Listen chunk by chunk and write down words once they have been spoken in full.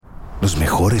Los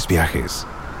mejores viajes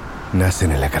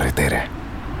nacen en la carretera,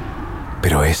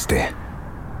 pero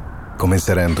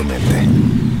comenzará en tu mente.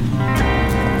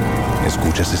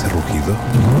 ¿Escuchas ese rugido?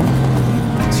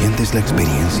 ¿Sientes la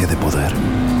experiencia de poder?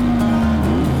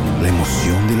 ¿La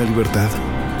emoción de la libertad?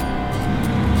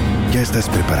 Ya estás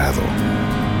preparado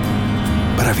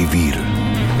para vivir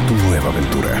tu nueva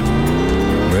aventura.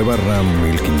 Nueva Ram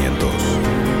 1500.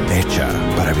 Hecha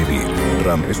para vivir.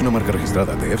 Ram es una marca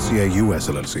registrada de FCI US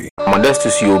LLC.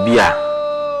 Modestus Yobia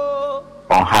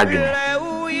on Hagin.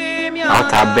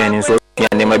 Out of Ben so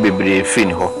and may be fin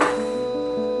ho.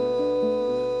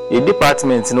 A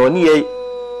department no near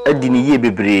a dini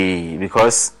bebre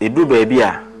because a do baby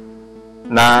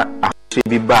na a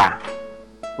be bar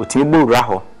with me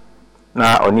raho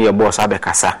na oni a boss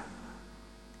abekasa.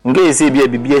 Nge se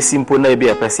bia simple na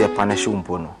bia pese panashi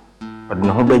umpo no. Odi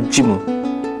no ho ba jimu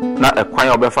na ekwan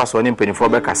obefa so ni mpanifo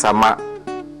bekasa ma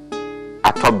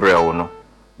atobrel no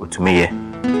otumiye.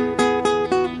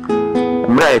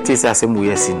 Mra etisi asemu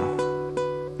yesi no.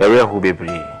 Ere ho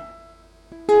bebre.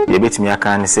 Ye betimi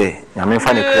aka ne se nyame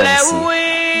fa ne kransi.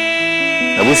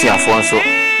 Abusi afo nso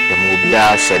dem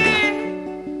obia shedin.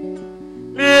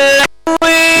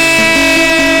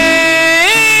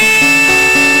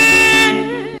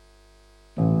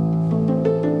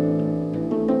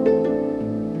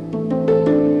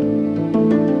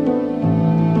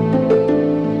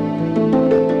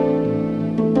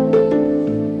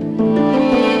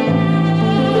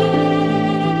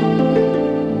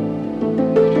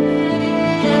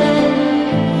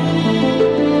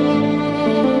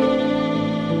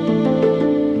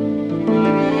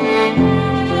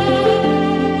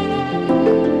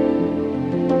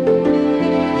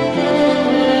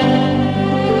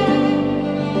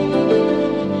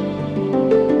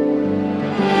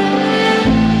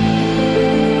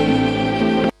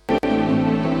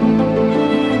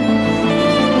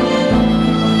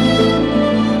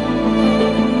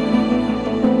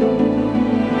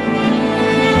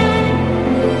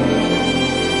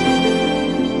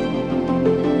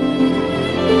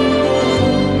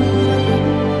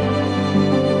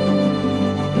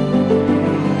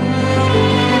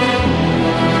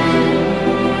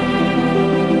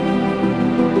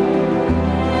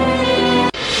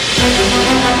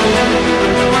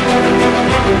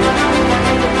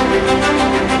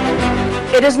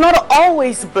 It is not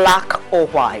always black or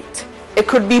white. It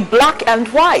could be black and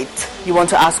white. You want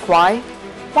to ask why?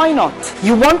 Why not?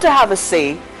 You want to have a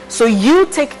say, so you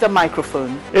take the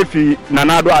microphone. If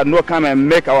Nanado had no come and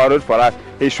make our road for us,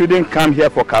 he shouldn't come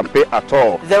here for campaign at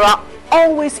all. There are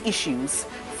always issues.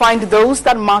 Find those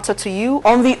that matter to you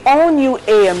on the all-new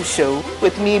AM show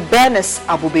with me, Bernice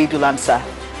Abubedulansa.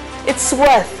 It's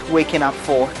worth waking up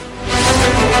for.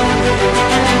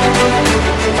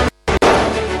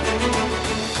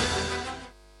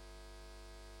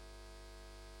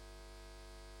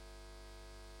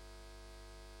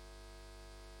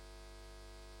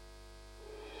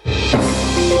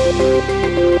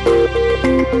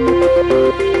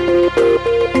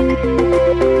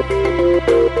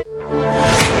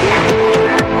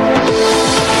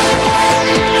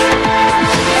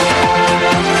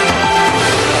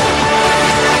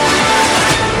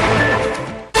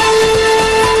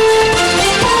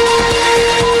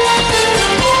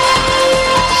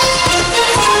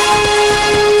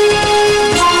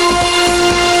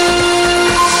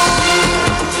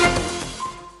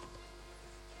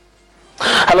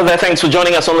 Thanks for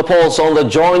joining us on the Pulse on the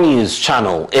Joy News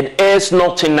channel. It is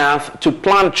not enough to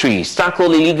plant trees,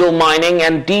 tackle illegal mining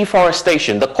and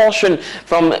deforestation. The caution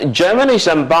from Germany's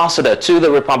ambassador to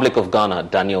the Republic of Ghana,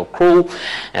 Daniel Krul,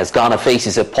 as Ghana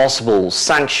faces a possible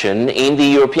sanction in the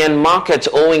European market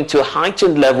owing to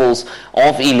heightened levels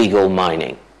of illegal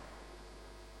mining.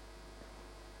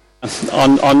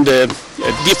 On the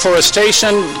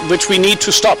deforestation, which we need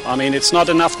to stop. I mean, it's not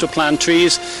enough to plant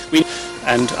trees.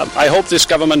 And I hope this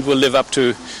government will live up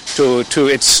to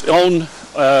its own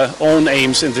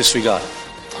aims in this regard.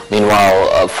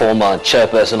 Meanwhile, a former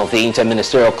chairperson of the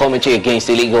Inter-Ministerial Committee Against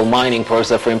Illegal Mining,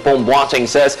 Professor Frimpong Boateng,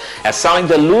 says, aside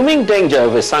the looming danger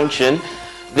of a sanction,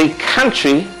 the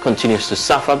country continues to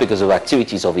suffer because of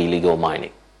activities of illegal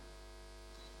mining.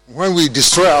 When we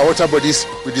destroy our water bodies,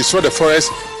 we destroy the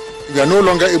forest, we are no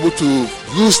longer able to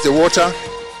use the water,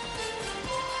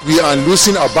 we are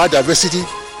losing our biodiversity,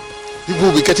 people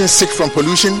will be getting sick from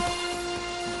pollution.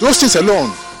 Those things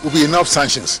alone will be enough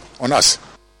sanctions on us.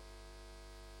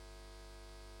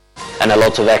 And a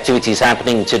lot of activities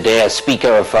happening today. As Speaker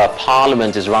of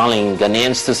Parliament is rallying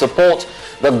Ghanaians to support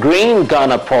the Green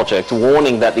Ghana project,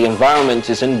 warning that the environment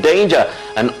is in danger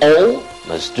and all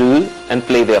must do and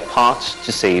play their part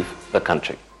to save the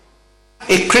country.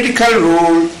 a critical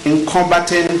role in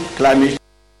combating climate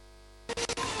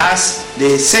as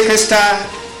they sequester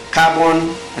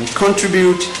carbon and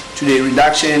contribute to the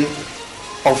reduction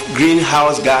of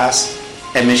greenhouse gas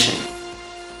emissions.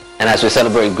 And as we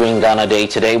celebrate Green Ghana Day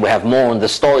today, we have more on the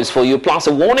stories for you, plus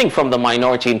a warning from the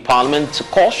minority in Parliament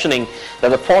cautioning that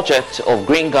the project of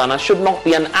Green Ghana should not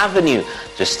be an avenue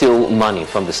to steal money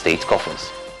from the state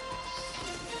coffers.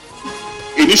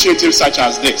 Initiatives such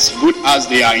as this, good as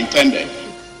they are intended,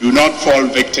 do not fall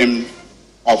victim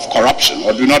of corruption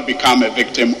or do not become a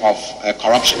victim of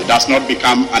corruption. It does not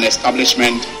become an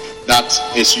establishment that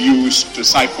is used to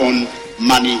siphon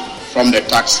money from the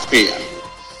taxpayer.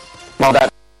 Well,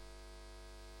 that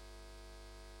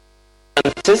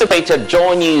anticipated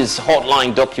Joy News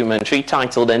hotline documentary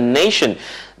titled A Nation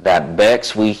That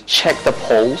Begs We Check the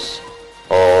Pulse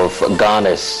of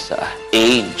Ghana's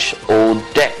age-old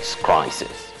debt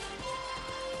crisis.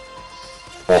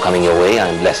 More coming your way.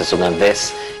 I'm Blessed Sugan.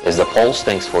 This is The Pulse.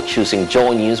 Thanks for choosing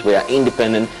Joy News. We are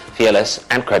independent, fearless,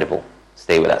 and credible.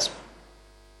 Stay with us.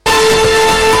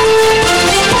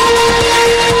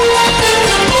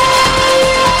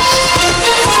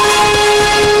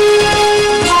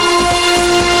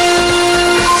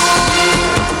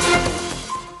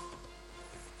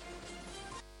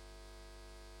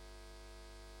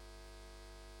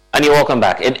 And you're welcome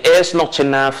back. It is not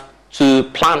enough to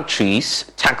plant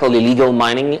trees, tackle illegal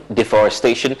mining,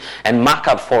 deforestation, and mark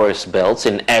up forest belts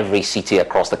in every city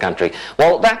across the country.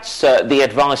 Well, that's the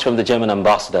advice from the German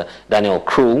ambassador, Daniel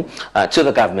Krul, to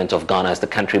the government of Ghana as the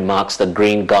country marks the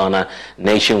Green Ghana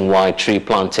nationwide tree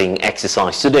planting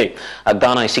exercise today.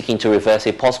 Ghana is seeking to reverse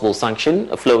a possible sanction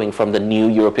flowing from the new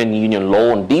European Union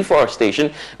law on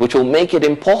deforestation, which will make it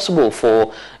impossible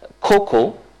for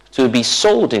cocoa to be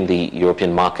sold in the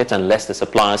European market unless the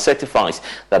supplier certifies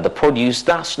that the produce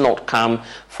does not come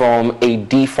from a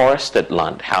deforested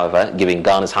land. However, given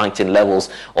Ghana's heightened levels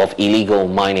of illegal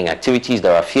mining activities,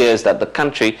 there are fears that the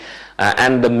country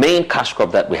and the main cash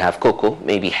crop that we have, cocoa,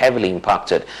 may be heavily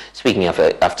impacted. Speaking of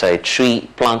after a tree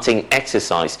planting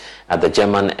exercise at the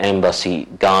German Embassy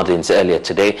Gardens earlier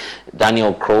today,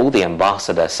 Daniel Krul, the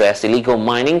ambassador, says illegal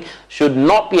mining should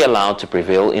not be allowed to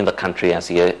prevail in the country, as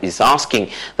he is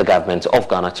asking the government of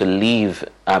Ghana to live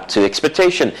up to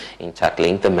expectation in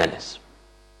tackling the menace.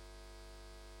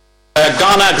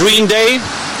 Ghana Green Day,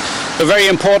 a very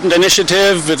important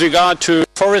initiative with regard to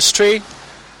forestry.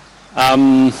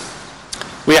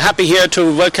 We are happy here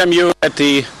to welcome you at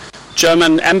the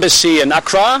German Embassy in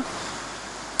Accra.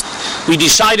 We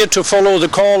decided to follow the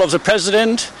call of the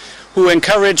President, who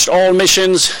encouraged all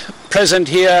missions present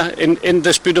here in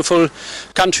this beautiful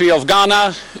country of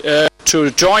Ghana to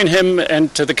join him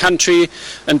and to the country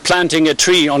in planting a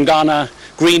tree on Ghana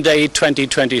Green Day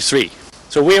 2023.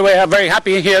 So we were very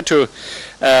happy here to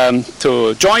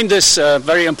join this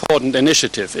very important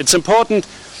initiative. It's important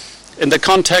in the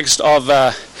context of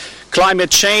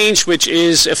climate change, which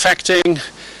is affecting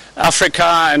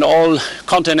Africa and all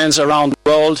continents around the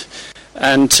world,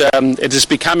 and it is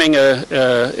becoming a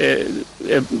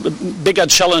bigger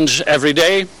challenge every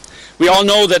day. We all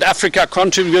know that Africa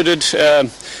contributed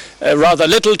rather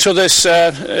little to this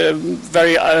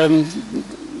very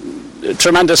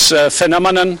tremendous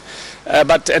phenomenon,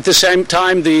 but at the same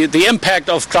time the impact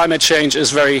of climate change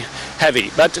is very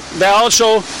heavy. But there are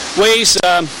also ways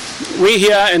we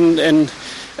here in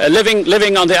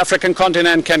living on the African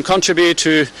continent can contribute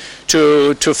to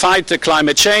fight the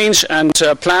climate change, and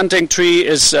planting tree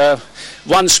is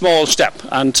one small step,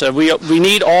 and we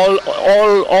need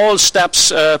all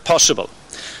steps possible.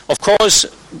 Of course,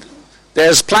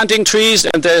 there's planting trees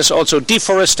and there's also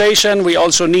deforestation. We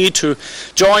also need to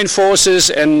join forces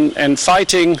in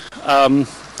fighting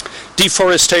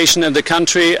deforestation in the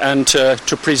country and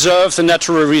to preserve the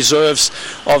natural reserves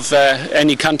of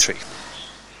any country.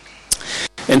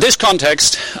 In this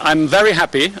context, I'm very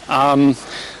happy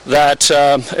that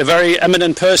a very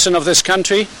eminent person of this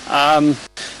country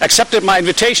accepted my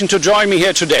invitation to join me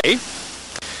here today.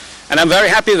 And I'm very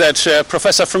happy that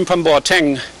Professor Frimpong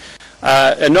Boateng,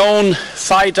 a known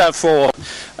fighter for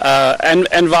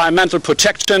environmental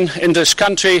protection in this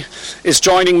country, is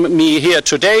joining me here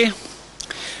today.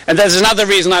 And there's another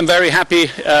reason I'm very happy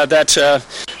that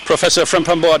Professor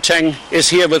Frimpong Boateng is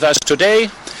here with us today.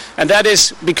 And that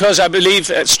is because I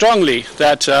believe strongly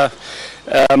that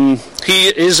he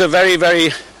is a very,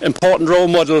 very important role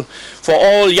model for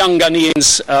all young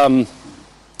Ghanaians.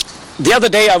 The other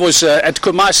day I was at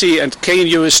Kumasi at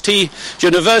KNUST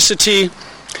University,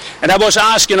 and I was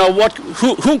asked,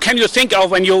 who can you think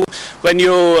of when you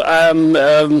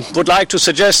would like to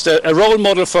suggest a role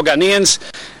model for Ghanaians?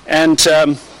 And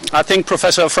I think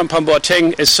Professor Frimpong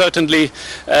Boateng is certainly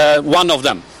one of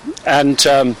them. And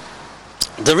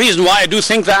the reason why I do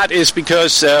think that is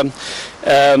because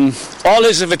all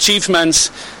his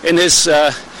achievements in his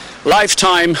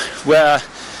lifetime were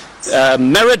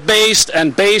merit-based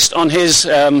and based on his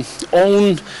own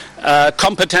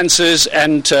competences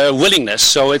and willingness.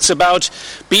 So it's about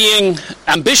being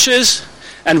ambitious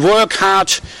and work hard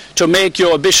to make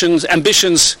your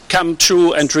ambitions come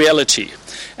true and reality.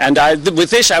 And with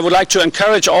this, I would like to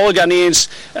encourage all Ghanaians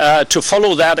to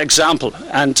follow that example.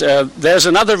 And there's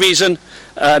another reason,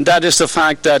 and that is the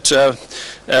fact that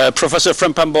Professor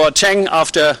Frimpong Boateng,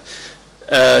 after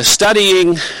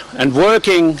studying and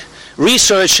working,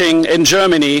 researching in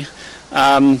Germany,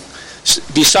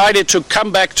 decided to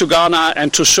come back to Ghana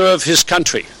and to serve his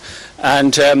country.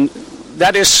 And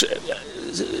that is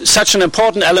such an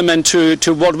important element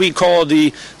to what we call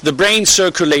the brain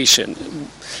circulation.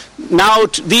 Now,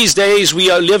 these days,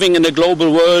 we are living in a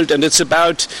global world, and it's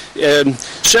about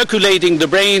circulating the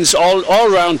brains all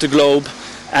around the globe,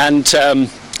 and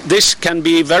this can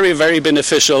be very, very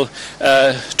beneficial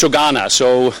to Ghana.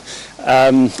 So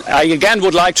I again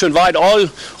would like to invite all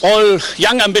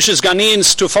young, ambitious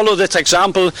Ghanaians to follow this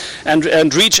example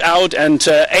and reach out and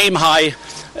aim high.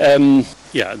 The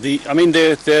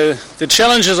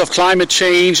challenges of climate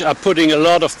change are putting a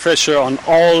lot of pressure on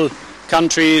all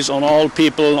countries, on all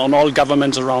people, on all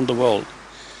governments around the world.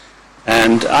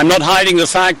 And I'm not hiding the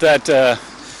fact that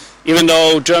even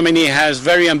though Germany has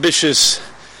very ambitious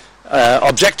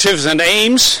objectives and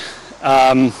aims,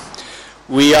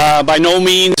 we are by no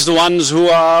means the ones who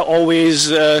are always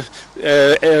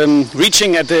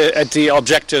reaching at the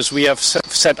objectives we have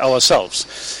set ourselves.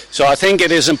 So I think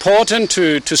it is important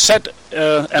to set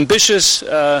ambitious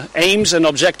aims and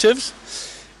objectives,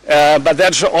 but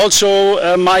that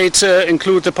also might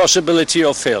include the possibility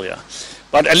of failure.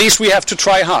 But at least we have to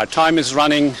try hard. Time is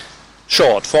running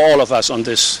short for all of us on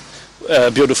this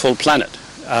beautiful planet.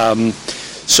 As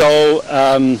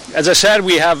I said,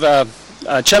 we have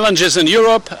challenges in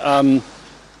Europe.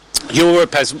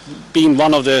 Europe has been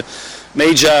one of the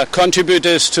major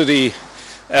contributors to the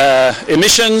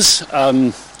emissions,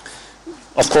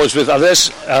 of course with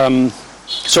others.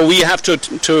 So we have to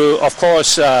of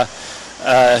course,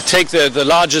 take the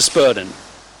largest burden.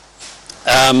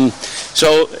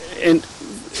 So in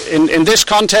this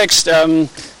context,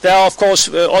 there are of course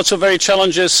also very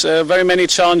many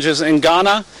challenges in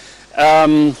Ghana.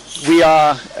 We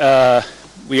are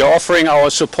offering our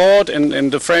support in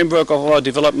the framework of our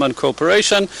development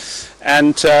cooperation,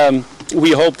 and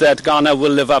we hope that Ghana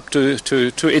will live up to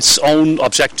its own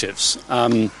objectives.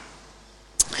 You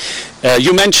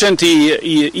mentioned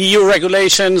the EU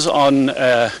regulations on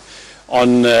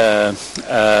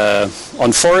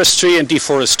forestry and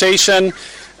deforestation.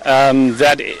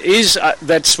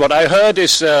 That's what I heard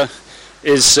is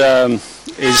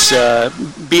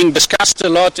being discussed a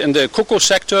lot in the cocoa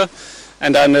sector.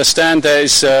 And I understand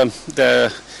there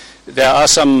are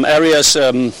some areas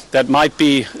that might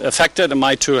be affected and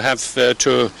might to have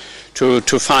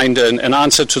to find an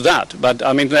answer to that. But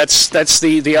I mean that's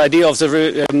the idea of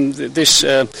this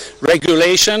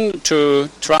regulation, to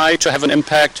try to have an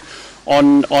impact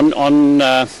on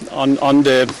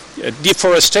the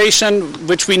deforestation,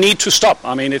 which we need to stop.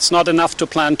 I mean, it's not enough to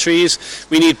plant trees.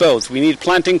 We need both. We need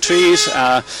planting trees,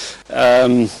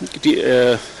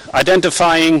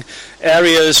 identifying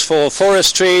areas for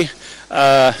forestry,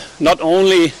 not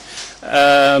only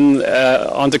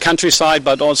on the countryside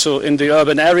but also in the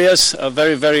urban areas,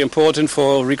 very, very important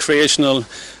for recreational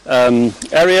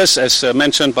areas, as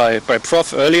mentioned by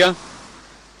Prof earlier.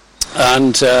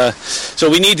 And so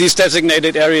we need these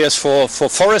designated areas for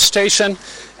forestation,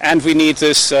 and we need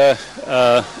this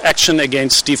action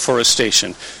against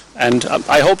deforestation. And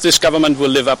I hope this government will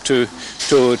live up to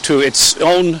its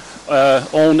own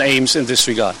aims in this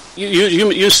regard.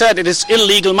 You said it is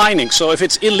illegal mining, so if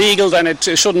it's illegal, then it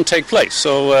shouldn't take place.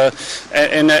 So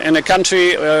in a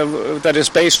country that is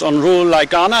based on rule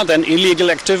like Ghana, then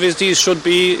illegal activities should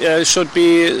be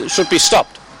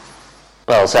stopped.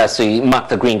 Well, so as we mark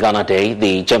the Green Ghana Day,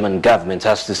 the German government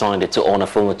has decided to honor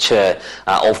former chair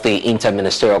of the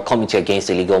Inter-Ministerial Committee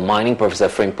Against Illegal Mining, Professor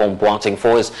Frimpong Boateng,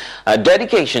 for his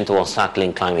dedication towards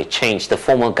tackling climate change. The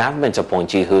former government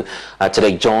appointee who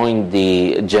today joined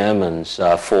the Germans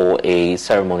for a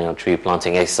ceremonial tree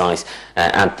planting exercise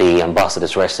at the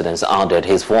ambassador's residence added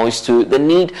his voice to the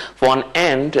need for an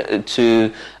end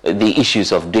to the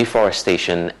issues of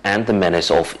deforestation and the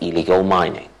menace of illegal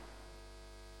mining.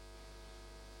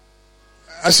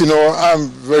 As you know, I'm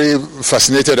very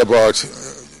fascinated about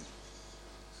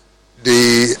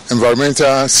the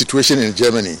environmental situation in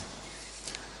Germany.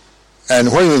 And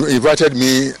when you invited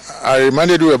me, I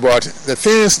reminded you about the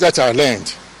things that I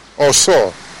learned or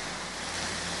saw.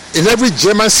 In every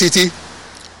German city,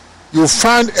 you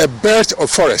find a belt of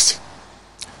forest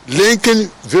linking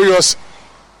various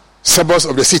suburbs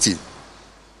of the city.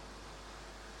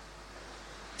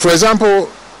 For example,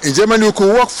 in Germany, you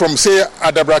could walk from, say,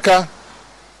 Adabraka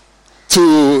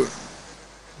to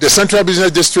the central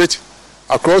business district,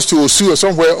 across to Osu or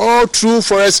somewhere, all through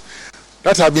forests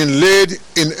that have been laid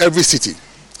in every city.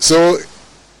 So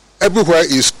everywhere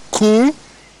is cool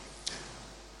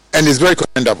and is very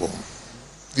commendable.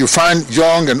 You find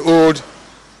young and old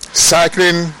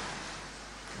cycling,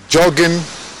 jogging,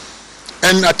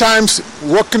 and at times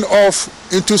walking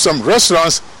off into some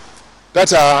restaurants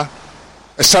that are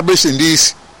established in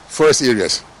these forest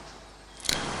areas.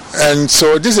 And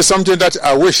so this is something that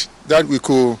I wish that we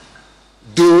could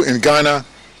do in Ghana,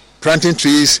 planting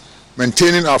trees,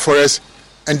 maintaining our forests,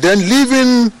 and then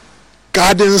leaving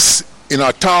gardens in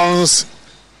our towns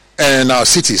and our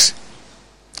cities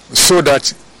so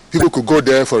that people could go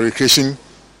there for recreation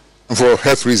and for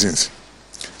health reasons.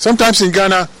 Sometimes in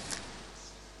Ghana,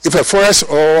 if a forest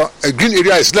or a green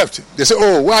area is left, they say,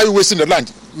 oh, why are you wasting the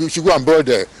land? You should go and build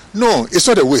there. No, it's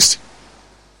not a waste.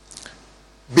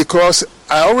 Because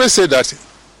I always say that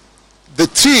the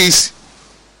trees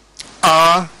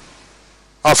are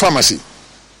our pharmacy.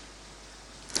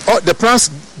 The plants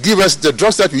give us the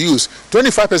drugs that we use.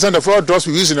 25% of all drugs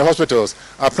we use in the hospitals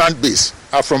are plant-based,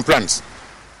 are from plants.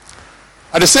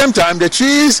 At the same time, the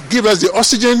trees give us the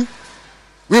oxygen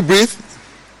we breathe,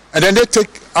 and then they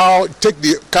take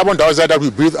the carbon dioxide that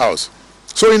we breathe out.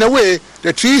 So in a way,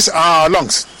 the trees are our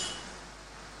lungs.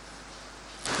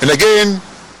 And again,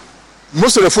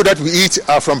 most of the food that we eat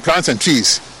are from plants and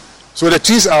trees. So the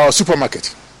trees are our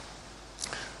supermarket.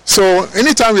 So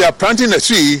anytime we are planting a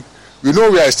tree, we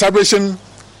know we are establishing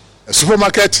a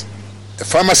supermarket, a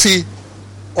pharmacy,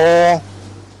 or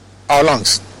our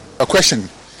lungs. A question,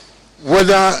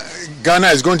 whether Ghana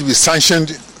is going to be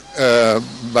sanctioned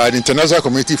by the international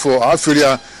community for our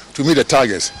failure to meet the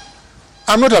targets.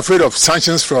 I'm not afraid of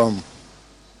sanctions from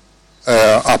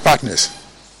our partners.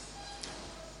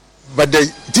 But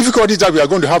the difficulties that we are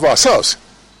going to have ourselves,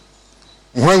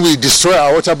 when we destroy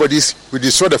our water bodies, we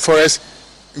destroy the forest,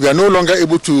 we are no longer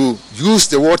able to use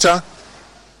the water,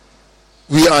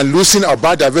 we are losing our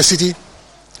biodiversity,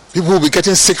 people will be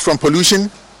getting sick from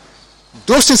pollution.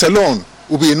 Those things alone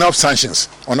will be enough sanctions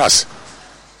on us.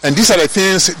 And these are the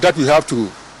things that we have to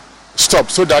stop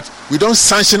so that we don't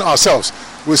sanction ourselves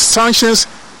with sanctions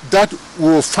that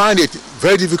will find it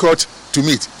very difficult to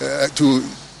meet, to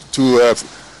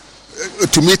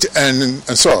meet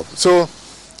and solve. So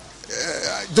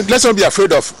let's not be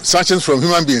afraid of sanctions from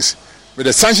human beings, but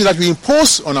the sanctions that we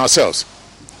impose on ourselves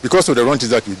because of the wrong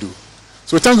things that we do.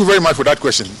 So thank you very much for that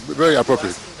question. Very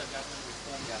appropriate.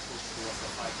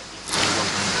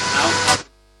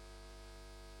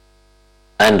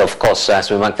 And of course, as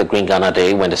we mark the Green Ghana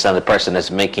Day, we understand the president is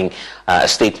making a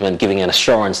statement giving an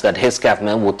assurance that his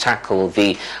government will tackle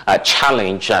the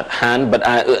challenge at hand. But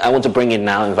I want to bring in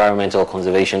now Environmental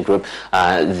Conservation Group,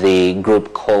 the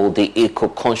group called the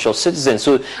Eco-Conscious Citizens,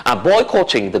 who are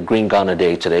boycotting the Green Ghana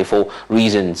Day today for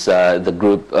reasons the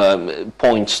group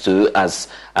points to as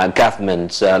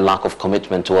government's lack of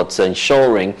commitment towards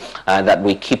ensuring that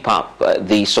we keep up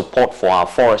the support for our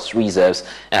forest reserves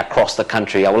across the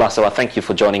country. Awolasewa, thank you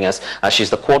for joining us. She's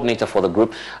the coordinator for the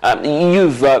group.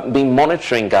 You've been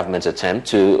monitoring government's attempt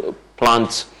to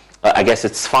plant, I guess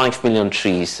it's 5 million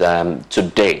trees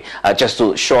today, just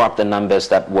to shore up the numbers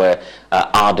that were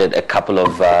added a couple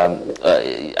of,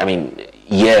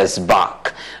 years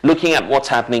back. Looking at what's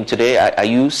happening today, are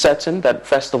you certain that,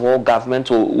 first of all, government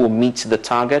will meet the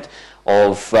target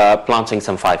of planting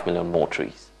some 5 million more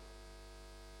trees?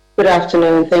 Good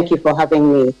afternoon. Thank you for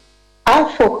having me. Our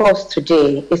focus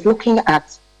today is looking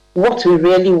at what we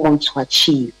really want to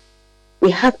achieve.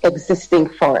 We have existing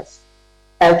forests.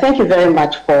 Thank you very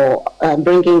much for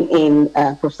bringing in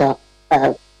Professor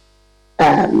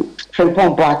Frimpong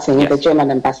Boateng, the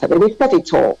German ambassador. We've got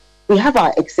it all. We have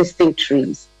our existing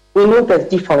trees. We know there's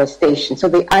deforestation. So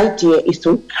the idea is to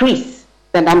increase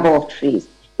the number of trees.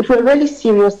 If we're really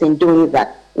serious in doing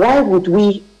that, why would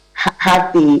we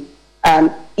have the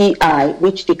EI,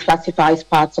 which declassifies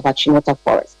parts of our Chinota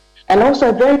forest? And also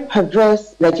a very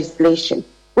perverse legislation,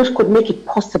 which could make it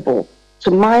possible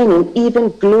to mine in even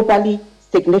globally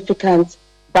significant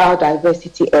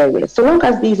biodiversity areas. So long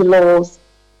as these laws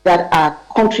that are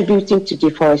contributing to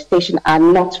deforestation are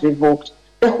not revoked,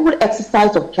 the whole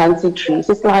exercise of planting trees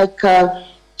is like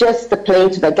just the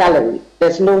plane to the gallery.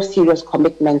 There's no serious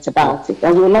commitment about it,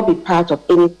 and we will not be part of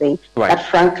anything that,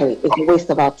 frankly, is a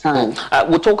waste of our time.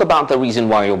 We'll talk about the reason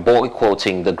why you're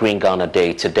boycotting the Green Ghana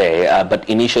Day today, but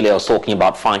initially I was talking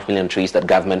about 5 million trees that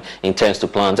government intends to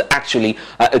plant. Actually,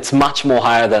 it's much more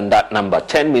higher than that number,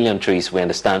 10 million trees, we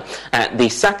understand. The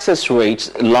success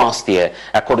rate last year,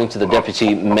 according to the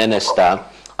Deputy Minister,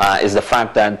 is the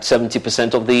fact that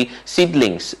 70% of the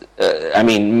seedlings,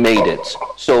 made it.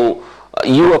 So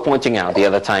you were pointing out the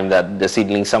other time that the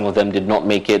seedlings, some of them did not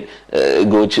make it.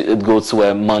 Goats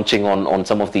were munching on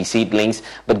some of these seedlings.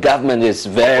 But government is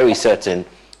very certain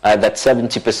that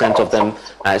 70% of them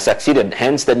succeeded.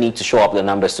 Hence the need to show up the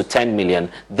numbers to 10 million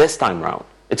this time round.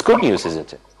 It's good news,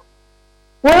 isn't it?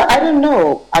 Well, I don't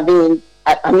know.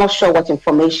 I'm not sure what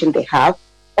information they have.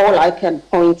 All I can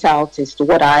point out is to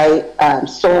what I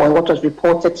saw and what was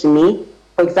reported to me.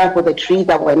 For example, the trees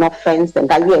that were not fenced and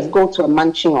that, yes, goats were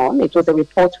munching on. It was a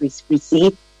report we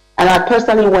received. And I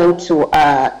personally went to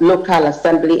a local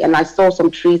assembly and I saw some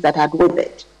trees that had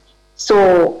withered.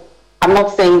 So I'm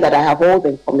not saying that I have all the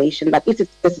information, but this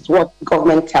is what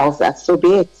government tells us. So be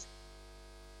it.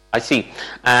 I see.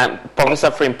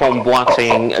 Professor Frimpong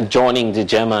Boateng joining the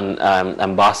German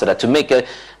ambassador to make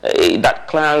that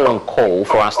clarion call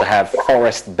for us to have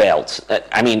forest belts.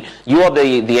 You are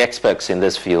the experts in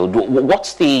this field.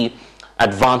 What's the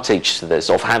advantage to this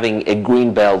of having a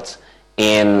green belt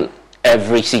in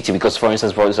every city? Because, for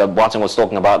instance, Professor Boateng was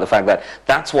talking about the fact that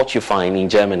that's what you find in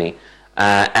Germany,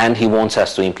 and he wants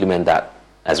us to implement that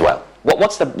as well.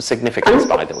 What's the significance,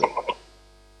 by the way?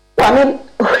 Well,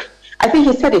 I think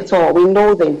he said it all. We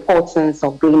know the importance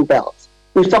of green belts.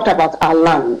 We've talked about our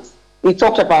lungs. We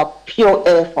talked about pure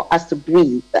air for us to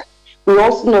breathe. We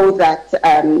also know that,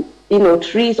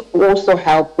 trees also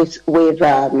help with with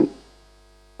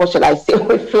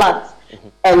floods. Mm-hmm.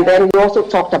 And then we also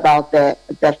talked about the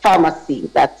pharmacy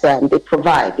that they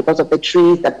provide because of the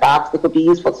trees, the barks. They could be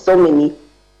used for so many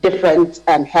different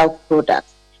health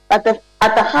products. But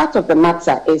at the heart of the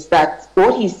matter is that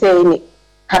what he's saying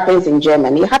happens in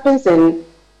Germany. It happens in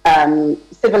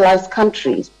civilized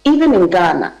countries. Even in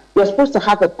Ghana, you're supposed to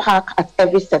have a park at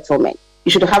every settlement.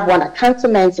 You should have one at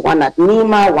Cantonment, one at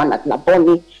Nima, one at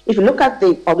Laboni. If you look at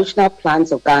the original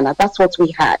plans of Ghana, that's what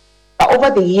we had. But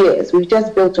over the years, we've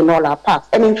just built on all our parks.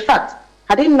 And in fact,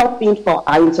 had it not been for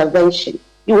our intervention,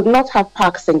 you would not have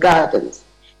parks and gardens.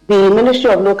 The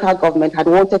Ministry of Local Government had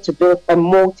wanted to build a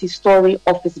multi-story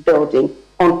office building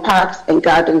on parks and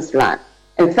gardens land.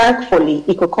 And thankfully,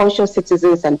 eco-conscious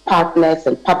citizens and partners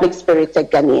and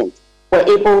public-spirited Ghanaians were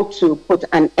able to put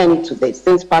an end to this,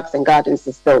 since parks and gardens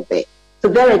is still there. So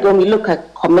there again, we look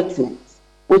at commitments,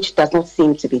 which does not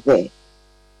seem to be there.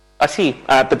 I see.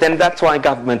 But then that's why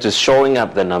government is showing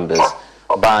up the numbers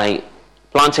by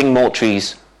planting more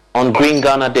trees on Green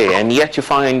Ghana Day. And yet you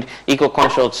find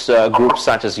eco-conscious groups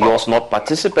such as yours not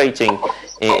participating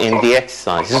in the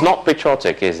exercise. It's not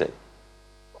patriotic, is it?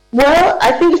 Well,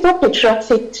 I think it's not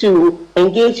patriotic to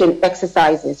engage in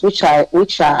exercises which are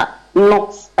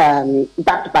not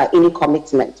backed by any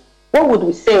commitment. What would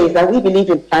we say is that we believe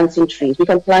in planting trees. We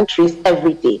can plant trees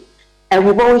every day. And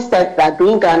we've always said that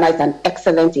Green Ghana is an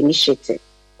excellent initiative.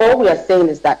 All we are saying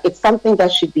is that it's something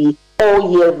that should be all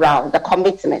year round, the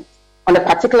commitment. On a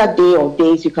particular day or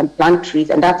days, you can plant trees,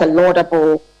 and that's a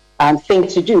laudable thing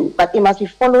to do. But it must be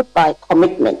followed by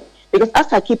commitment. Because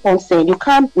as I keep on saying, you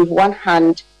can't with one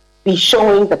hand be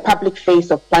showing the public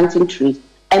face of planting trees,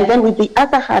 and then with the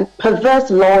other hand, perverse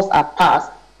laws are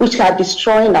passed which are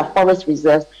destroying our forest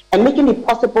reserves and making it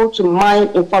possible to mine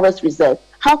in forest reserves.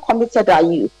 How committed are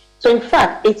you? So in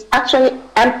fact, it's actually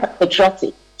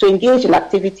unpatriotic to engage in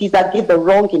activities that give the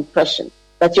wrong impression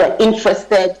that you're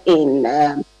interested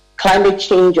in climate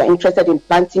change, you're interested in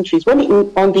planting trees, when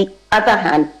on the other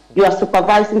hand, you are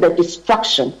supervising the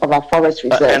destruction of our forest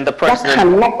reserves. And the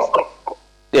president...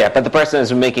 Yeah, but the president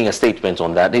is making a statement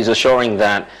on that. He's assuring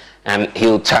that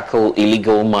he'll tackle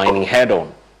illegal mining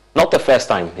head-on. Not the first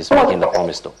time he's making the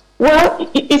promise, though. Well,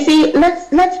 you see,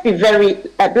 let's be very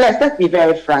let's be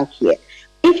very frank here.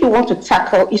 If you want to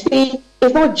tackle, you see,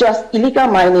 it's not just illegal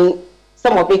mining.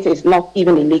 Some of it is not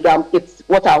even illegal. It's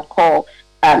what I would call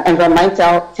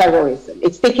environmental terrorism.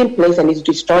 It's taking place and it's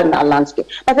destroying our landscape.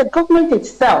 But the government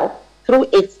itself, through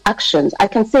its actions, I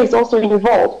can say it's also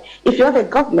involved. If you have a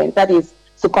government that is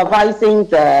supervising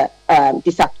the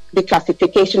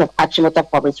classification of Achimota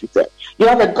Forest Reserve. You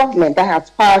have a government that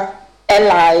has passed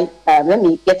LI, let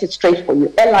me get it straight for you,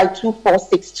 LI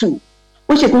 2462,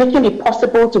 which is making it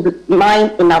possible to mine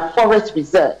in our forest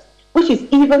reserves, which is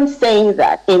even saying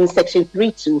that in Section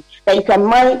 3.2 that you can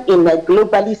mine in a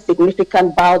globally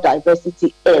significant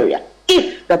biodiversity area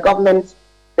if the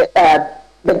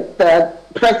the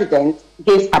president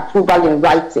gives approval in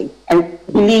writing and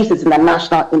believes it's in the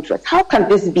national interest. How can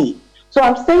this be? So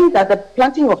I'm saying that the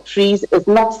planting of trees is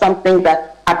not something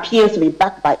that appears to be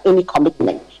backed by any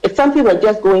commitment. It's something we're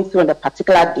just going through on a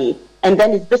particular day, and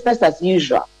then it's business as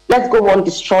usual. Let's go on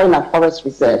destroying our forest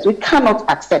reserves. We cannot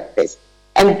accept this.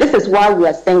 And this is why we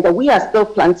are saying that we are still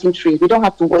planting trees. We don't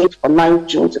have to wait for 9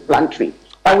 June to plant trees.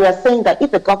 But we are saying that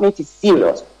if the government is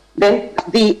serious, then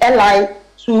the LI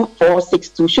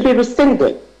 2462 should be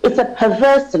rescinded. It's a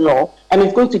perverse law, and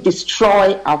it's going to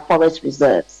destroy our forest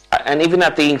reserves. And even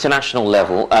at the international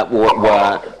level,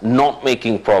 we're not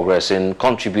making progress in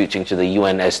contributing to the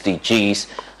UN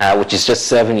SDGs, which is just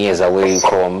 7 years away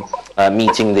from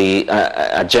meeting the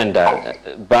agenda.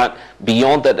 But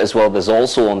beyond that as well, there's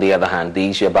also, on the other hand, the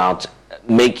issue about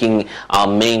making our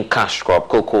main cash crop,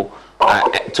 cocoa,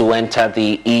 to enter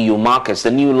the EU markets.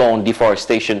 The new law on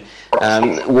deforestation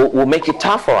will make it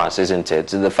tough for us, isn't it?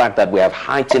 The fact that we have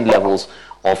heightened levels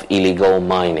of illegal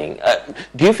mining.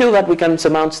 Do you feel that we can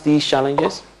surmount these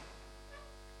challenges?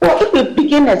 Well, if we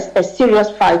begin a serious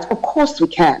fight, of course we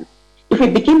can. If we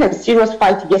begin a serious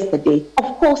fight yesterday, of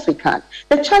course we can.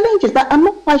 The challenge is that I'm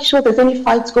not quite sure there's any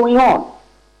fights going on.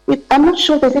 I'm not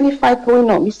sure there's any fight going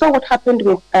on. We saw what happened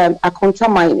with Akonta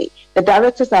mining. The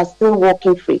directors are still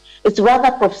walking free. It's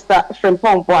rather Professor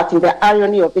Frimpong Boateng, the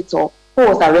irony of it all, who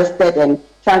was arrested and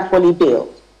thankfully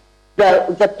bailed.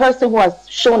 The person who has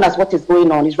shown us what is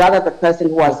going on is rather the person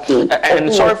who has been.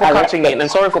 And sorry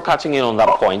for cutting in on that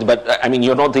point, but I mean,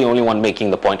 you're not the only one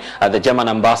making the point. The German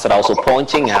ambassador also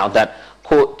pointing out that,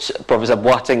 quote, Professor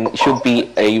Boateng should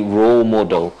be a role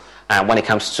model when it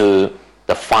comes to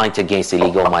the fight against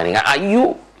illegal mining. Are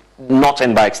you not,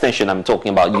 and by extension, I'm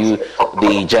talking about you,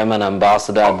 the German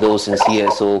ambassador, those in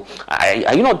CSO,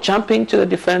 are you not jumping to the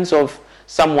defense of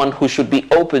someone who should be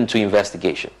open to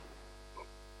investigation?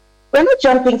 We're not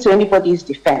jumping to anybody's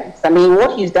defense. I mean,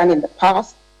 what he's done in the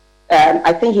past,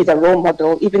 I think he's a role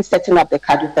model, even setting up the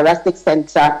cardiothoracic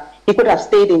center. He could have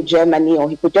stayed in Germany, or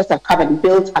he could just have come and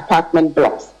built apartment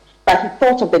blocks. But he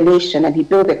thought of the nation and he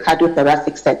built the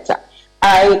cardiothoracic center.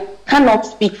 I cannot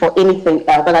speak for anything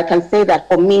else, but I can say that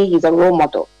for me, he's a role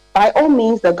model. By all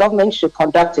means, the government should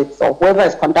conduct it, or whoever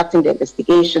is conducting the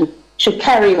investigation should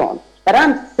carry on. But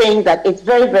I'm saying that it's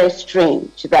very, very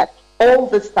strange that all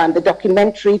this time, the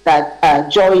documentary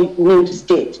that Joy News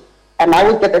did, and I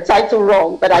always get the title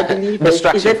wrong, but I believe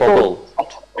Distraction for Gold.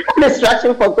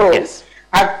 Distraction for Gold. Yes.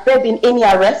 Have there been any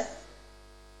arrests?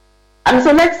 And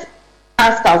so let's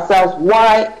ask ourselves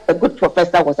why a good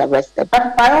professor was arrested.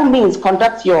 But by all means,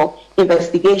 conduct your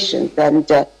investigations, and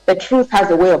the truth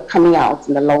has a way of coming out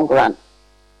in the long run.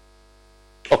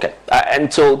 Okay.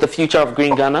 And so the future of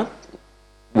Green Ghana,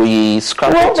 we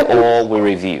scrap it or we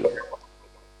review?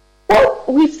 Well,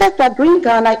 we said that Green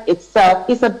Ghana itself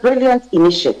is a brilliant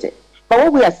initiative. But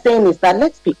what we are saying is that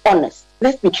let's be honest,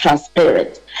 let's be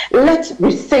transparent. Let's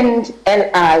rescind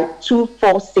LI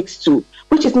 2462,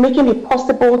 which is making it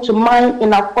possible to mine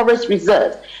in our forest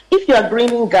reserves. If you are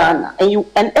greening Ghana,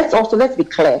 and let's be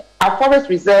clear, our forest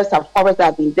reserves are forests that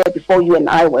have been there before you and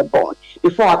I were born,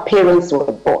 before our parents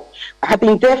were born, have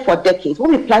been there for decades.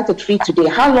 When we plant a tree today,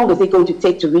 how long is it going to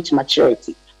take to reach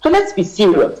maturity? So let's be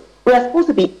serious. We are supposed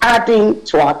to be adding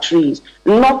to our trees,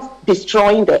 not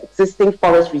destroying the existing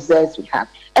forest reserves we have.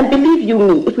 And believe you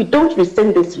me, if we don't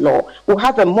rescind this law, we'll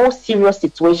have a more serious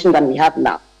situation than we have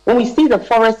now. When we see the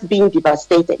forest being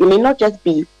devastated, it may not just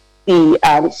be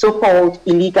the so-called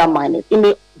illegal miners. It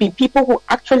may be people who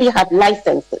actually have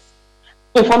licenses.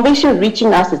 Information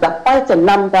reaching us is that quite a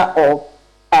number of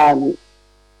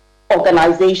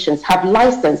organizations have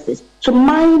licenses to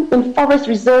mine in forest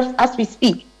reserves as we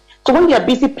speak. So when you're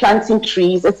busy planting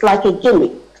trees, it's like a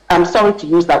gimmick. I'm sorry to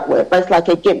use that word, but it's like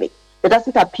a gimmick. There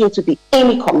doesn't appear to be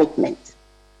any commitment.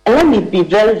 And let me be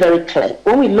very, very clear.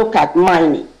 When we look at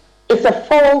mining, it's a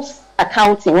false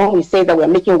accounting when we say that we're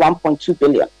making 1.2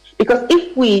 billion. Because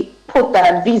if we put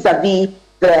that vis-a-vis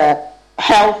the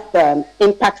health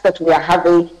impacts that we are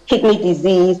having, kidney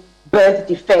disease, birth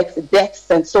defects,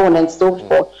 deaths, and so on and so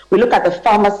forth, we look at the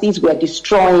pharmacies we're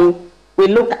destroying, we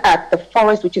look at the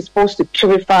forest which is supposed to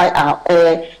purify our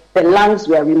air, the lungs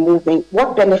we're removing.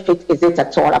 What benefit is it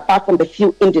at all, apart from the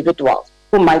few individuals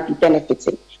who might be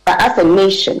benefiting? But as a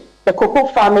nation, the cocoa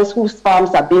farmers whose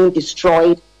farms are being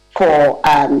destroyed for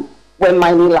when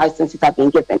mining licenses are being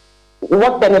given,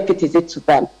 what benefit is it to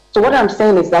them? So what I'm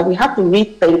saying is that we have to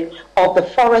rethink of the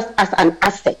forest as an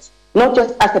asset, not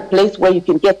just as a place where you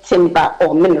can get timber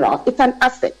or minerals. It's an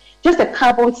asset. Just a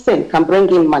carbon sink can bring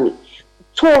in money.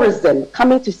 Tourism,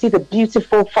 coming to see the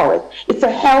beautiful forest. It's a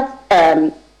health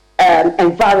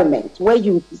environment where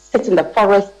you sit in the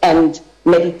forest and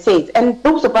meditate. And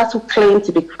those of us who claim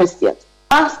to be Christians,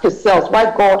 ask yourselves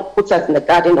why God puts us in the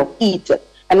Garden of Eden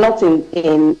and not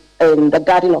in the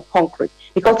Garden of Concrete.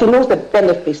 Because he knows the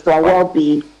benefits to our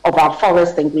well-being of our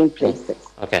forests and green places.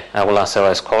 Okay, I will ask Sarah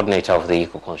as coordinator of the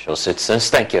Eco-Conscious Citizens.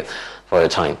 Thank you for your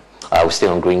time. We're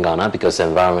still on Green Ghana because the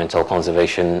environmental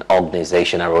conservation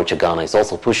organization Arocha Ghana is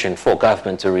also pushing for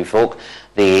government to revoke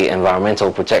the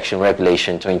Environmental Protection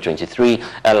Regulation 2023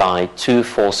 LI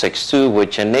 2462,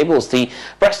 which enables the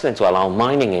president to allow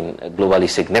mining in globally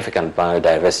significant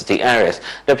biodiversity areas.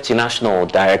 Deputy National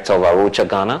Director of Arocha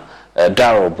Ghana,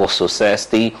 Darrell Bosso, says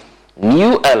the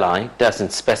new LI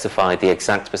doesn't specify the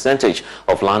exact percentage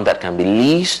of land that can be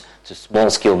leased to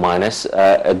small-scale miners,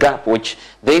 a gap which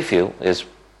they feel is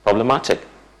problematic.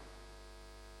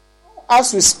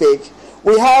 As we speak,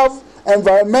 we have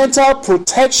environmental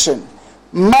protection,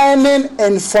 mining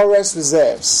and forest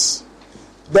reserves.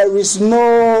 There is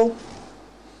no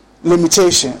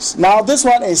limitations. Now, this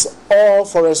one is all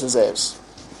forest reserves.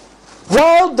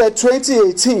 While the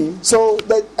 2018, so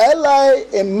the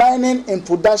LI in mining and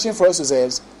production forest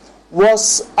reserves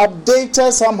was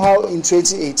updated somehow in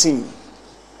 2018.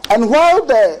 And while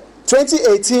the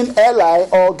 2018 LI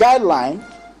or guideline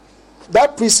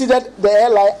that preceded the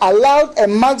LI allowed a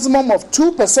maximum of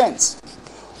 2%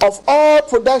 of all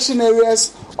production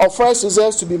areas of forest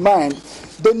reserves to be mined,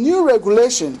 the new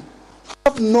regulation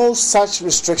have no such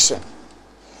restriction.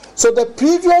 So the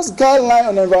previous guideline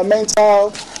on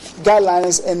environmental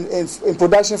guidelines in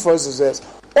production forest reserves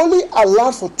only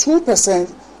allowed for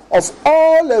 2% of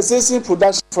all existing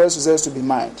production forest reserves to be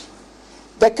mined.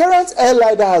 The current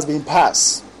LI that has been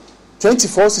passed,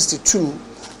 2462,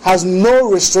 has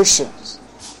no restrictions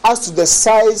as to the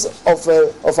size of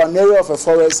an area of a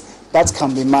forest that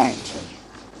can be mined.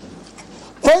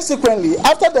 Consequently,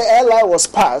 after the LI was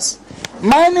passed,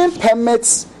 mining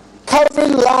permits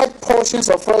covering large portions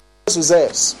of forest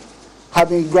reserves have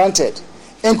been granted,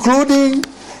 including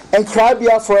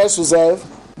Nkrabea Forest Reserve,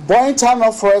 Boyne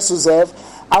Tunnel Forest Reserve,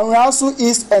 Anriaso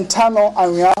East and Tunnel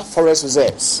Anria Forest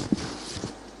Reserves.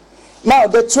 Now,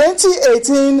 the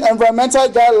 2018 environmental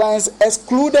guidelines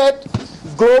excluded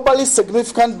globally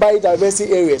significant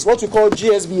biodiversity areas, what we call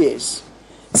GSBAs,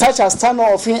 such as Tunnel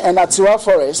Ofin and Atiwa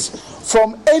Forest,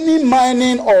 from any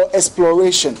mining or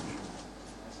exploration.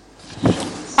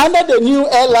 Under the new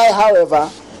LI, however,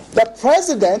 the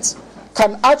president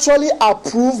can actually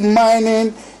approve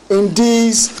mining in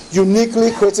these uniquely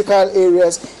critical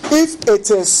areas if it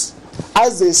is,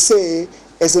 as they say,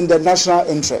 is in the national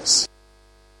interest.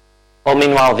 Well,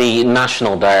 meanwhile, the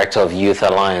National Director of Youth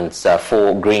Alliance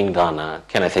for Green Ghana,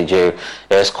 Kenneth Ejo,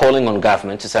 is calling on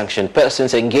government to sanction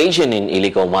persons engaging in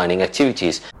illegal mining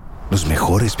activities. Los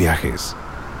mejores viajes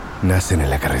nacen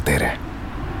en la carretera,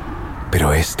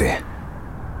 pero este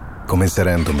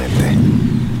comenzará en tu mente.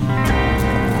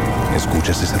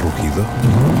 ¿Escuchas ese rugido?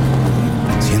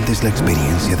 ¿Sientes la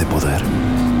experiencia de poder?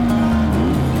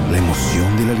 ¿La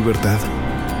emoción de la libertad?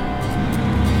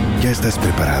 Ya estás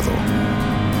preparado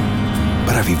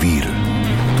para vivir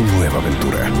tu nueva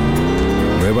aventura.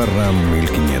 Nueva Ram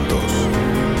 1500.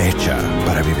 Hecha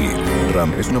para vivir.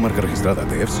 Ram es una marca registrada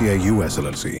de FCI US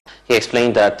LLC. He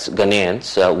explained that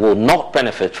Ghanaians will not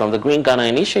benefit from the Green Ghana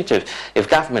initiative if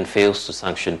government fails to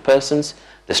sanction persons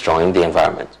destroying the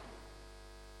environment.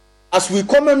 As we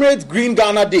commemorate Green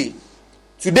Ghana Day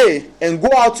today and go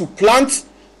out to plant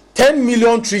 10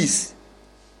 million trees,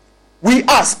 we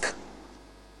ask,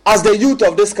 as the youth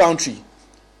of this country,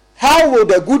 how will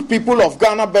the good people of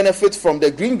Ghana benefit from the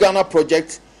Green Ghana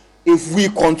project if we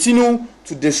continue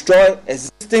to destroy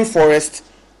existing forests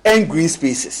and green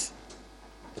spaces?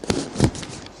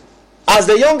 As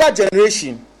the younger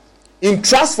generation, in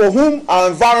trust for whom our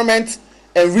environment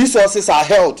and resources are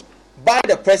held by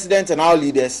the president and our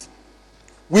leaders,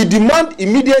 we demand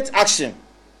immediate action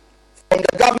from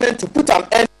the government to put an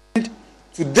end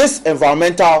to this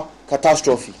environmental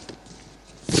catastrophe.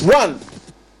 1,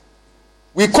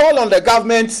 we call on the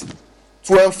government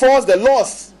to enforce the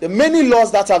laws, the many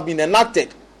laws that have been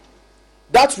enacted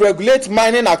that regulate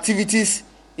mining activities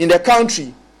in the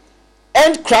country,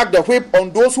 and crack the whip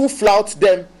on those who flout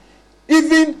them,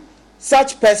 even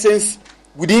such persons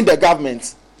within the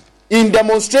government, in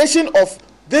demonstration of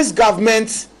this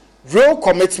government's real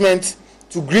commitment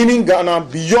to greening Ghana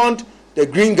beyond the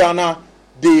Green Ghana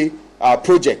Day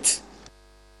project.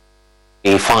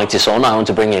 The fight is on. I want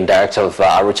to bring in Director of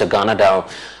Arocha Ghana, Darrell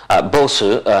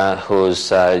Bosso, who's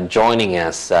joining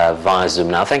us via Zoom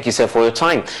now. Thank you, sir, for your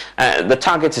time. The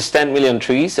target is 10 million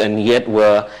trees, and yet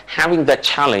we're having that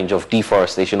challenge of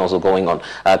deforestation also going on.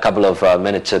 A couple of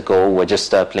minutes ago, we're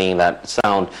just playing that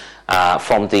sound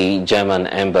from the German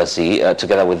embassy,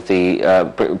 together with the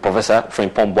Professor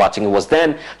Frimpong Boateng, who was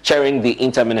then chairing the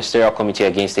Inter-Ministerial Committee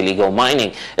Against Illegal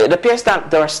Mining. It appears that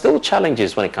there are still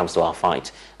challenges when it comes to our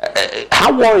fight.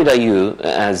 How worried are you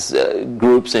as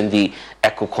groups in the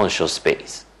eco-conscious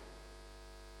space?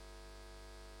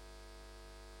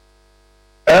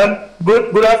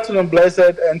 Good afternoon,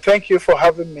 Blessed, and thank you for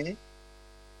having me.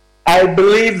 I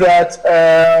believe that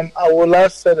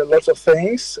Awula said a lot of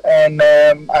things, and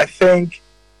I think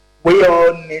we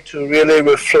all need to really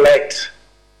reflect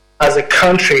as a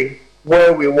country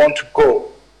where we want to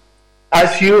go.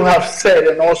 As you have said,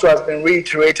 and also has been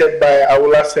reiterated by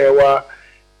Awula Sewa,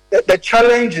 the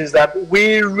challenge is that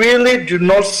we really do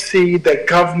not see the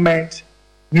government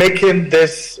making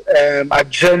this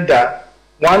agenda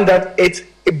one that it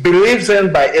believes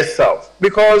in by itself.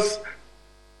 Because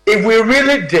if we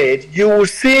really did, you will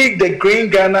see the Green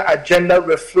Ghana agenda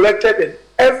reflected in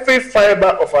every fiber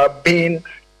of our being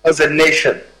as a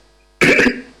nation.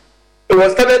 It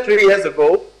was started 3 years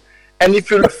ago, and if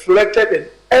you reflected in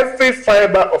every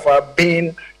fiber of our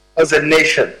being as a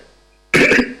nation.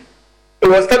 It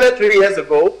was started 3 years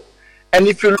ago, and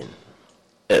if you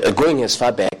going as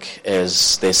far back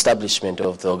as the establishment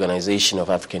of the Organization of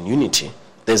African Unity,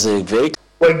 there's a very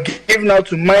were given out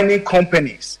to mining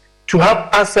companies to have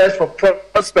access for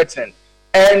prospecting,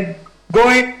 and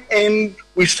going in,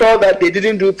 we saw that they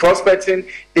didn't do prospecting;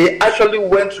 they actually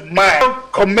went to mine.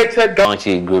 Committed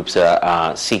groups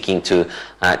are seeking to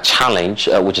challenge,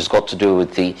 which has got to do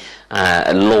with the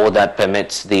law that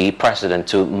permits the president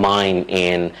to mine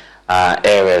in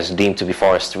areas deemed to be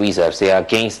forest reserves. They are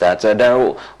against that.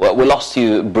 Daryl, we lost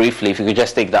you briefly. If you could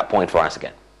just take that point for us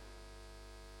again.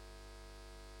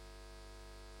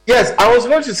 Yes, I was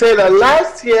going to say that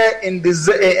last year in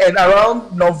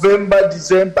around November,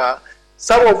 December,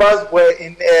 some of us were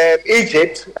in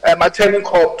Egypt attending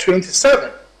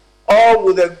COP27, all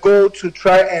with a goal to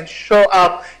try and show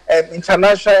up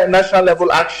international and national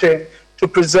level action to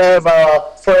preserve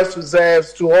our forest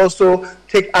reserves, to also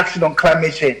take action on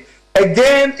climate change.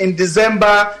 Again, in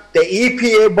December, the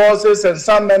EPA bosses and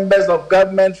some members of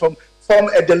government formed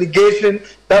a delegation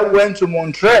that went to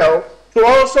Montreal to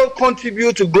also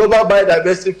contribute to global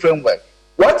biodiversity framework.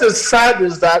 What is sad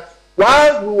is that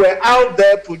while we were out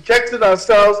there projecting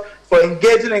ourselves for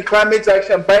engaging in climate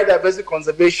action and biodiversity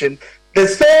conservation, the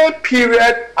same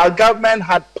period our government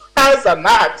had passed an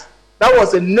act that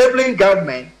was enabling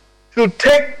government to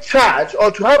take charge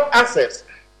or to have access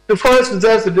to forest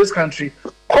reserves in this country,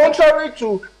 contrary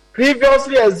to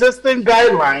previously existing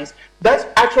guidelines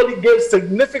that actually gave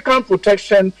significant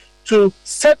protection to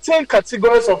certain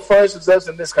categories of forest reserves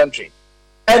in this country.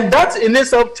 And that in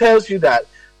itself tells you that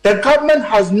the government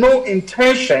has no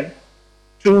intention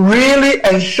to really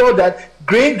ensure that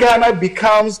Green Ghana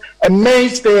becomes a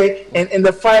mainstay in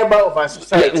the fiber of our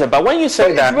society. Yeah, but when you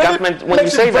say that, government, when you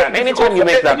say that, anytime you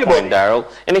make that point,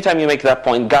 Daryl, anytime you make that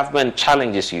point, government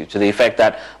challenges you to the effect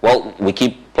that, well, we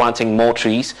keep planting more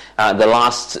trees. The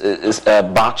last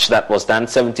batch that was done,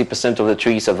 70% of the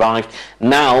trees survived.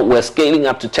 Now we're scaling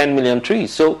up to 10 million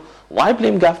trees. So why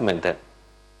blame government then?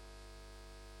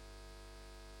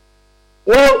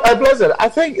 Well, I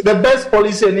think the best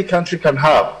policy any country can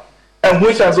have, and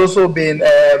which has also been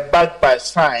backed by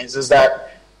science, is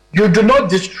that you do not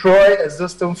destroy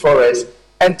existing forests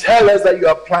and tell us that you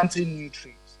are planting new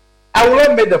trees. I will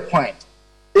not make the point.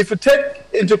 If you take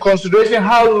into consideration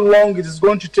how long it is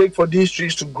going to take for these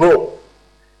trees to grow,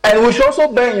 and we should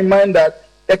also bear in mind that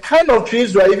the kind of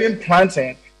trees we are even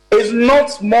planting is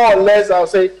not more or less, I'll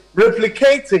say,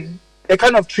 replicating the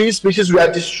kind of tree species we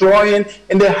are destroying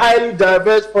in the highly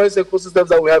diverse forest ecosystems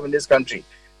that we have in this country.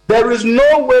 There is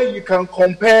no way you can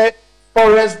compare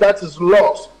forest that is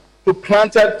lost to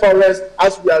planted forest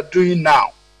as we are doing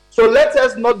now. So let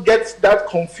us not get that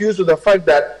confused with the fact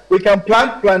that we can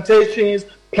plant plantations,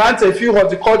 plant a few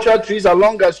horticultural trees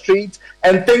along a street,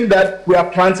 and think that we are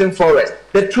planting forest.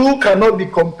 The two cannot be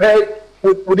compared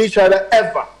with each other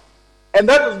ever. And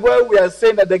that is where we are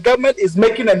saying that the government is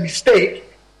making a mistake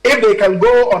if they can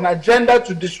go on agenda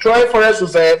to destroy forest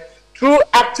reserve through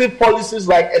active policies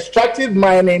like extractive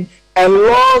mining and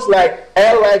laws like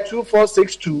LI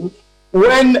 2462,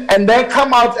 and then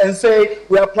come out and say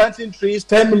we are planting trees,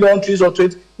 10 million trees or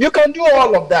 20. You can do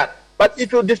all of that. But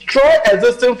if you destroy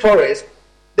existing forests,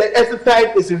 the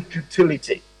exercise is in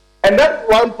futility. And that's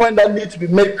one point that needs to be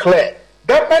made clear.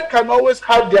 Government can always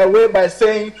have their way by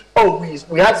saying, oh,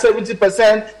 we have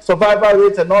 70% survival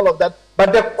rate and all of that.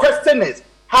 But the question is,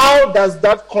 how does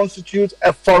that constitute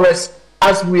a forest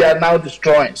as we are now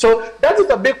destroying? So that is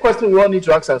a big question we all need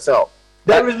to ask ourselves.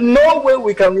 There is no way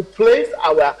we can replace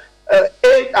our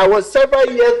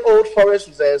several years old forest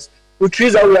reserves with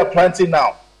trees that we are planting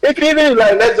now. If even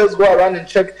let's just go around and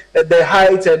check the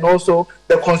height and also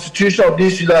the constitution of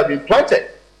these trees that have been planted,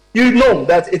 you know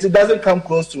that it doesn't come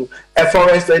close to a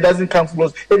forest. It doesn't come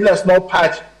close, even a small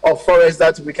patch of forest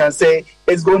that we can say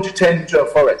is going to turn into a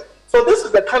forest. So this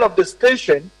is the kind of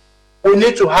distinction we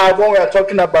need to have when we are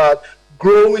talking about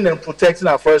growing and protecting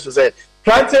our forest reserve.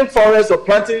 Planting forests or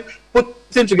putting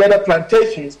together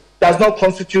plantations does not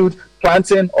constitute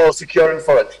planting or securing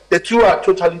forest. The two are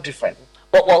totally different.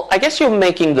 Well, I guess you're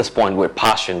making this point with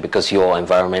passion because you're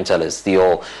environmentalists,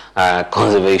 you're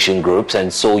conservation groups,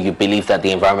 and so you believe that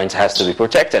the environment has to be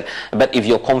protected. But if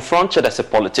you're confronted as a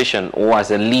politician or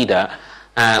as a leader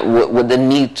with the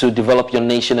need to develop your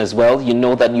nation as well, you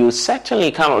know that you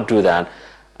certainly cannot do that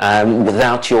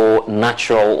without your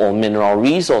natural or mineral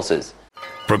resources.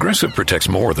 Progressive protects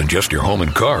more than just your home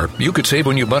and car. You could save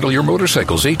when you bundle your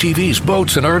motorcycles, ATVs,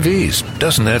 boats, and RVs.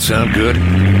 Doesn't that sound good?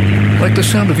 Like the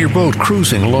sound of your boat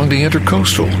cruising along the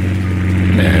Intercoastal.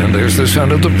 And there's the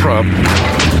sound of the prop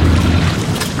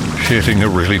hitting a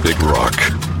really big rock.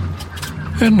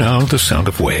 And now the sound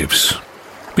of waves,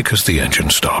 because the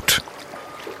engine stopped.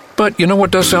 But you know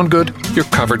what does sound good? You're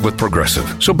covered with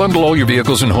Progressive. So bundle all your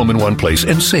vehicles and home in one place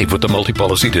and save with the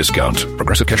multi-policy discount.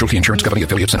 Progressive Casualty Insurance Company,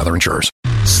 affiliates, and other insurers.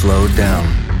 Slowed down,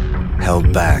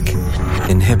 held back,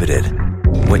 inhibited.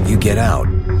 What you get out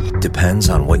depends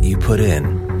on what you put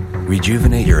in.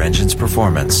 Rejuvenate your engine's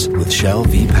performance with Shell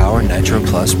V-Power Nitro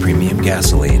Plus Premium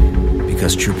Gasoline,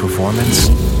 because true performance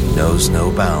knows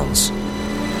no bounds.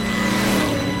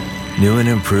 New and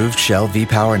improved Shell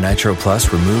V-Power Nitro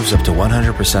Plus removes up to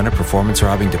 100% of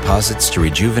performance-robbing deposits to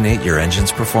rejuvenate your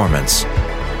engine's performance.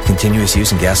 Continuous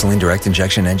use in gasoline direct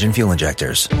injection engine fuel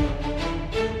injectors.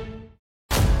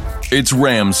 It's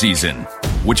Ram season,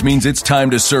 which means it's time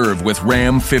to serve with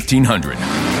Ram 1500,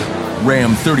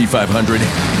 Ram 3500,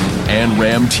 and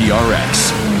Ram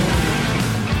TRX.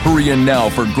 Hurry in now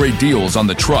for great deals on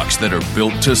the trucks that are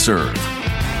built to serve.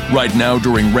 Right now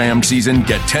during Ram season,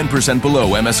 get 10% below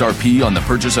MSRP on the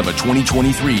purchase of a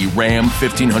 2023 Ram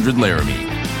 1500 Laramie.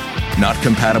 Not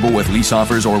compatible with lease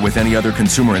offers or with any other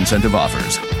consumer incentive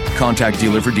offers. Contact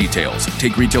dealer for details.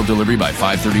 Take retail delivery by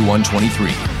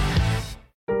 5/31/23.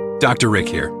 Dr. Rick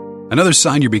here. Another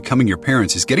sign you're becoming your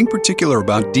parents is getting particular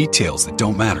about details that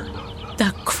don't matter.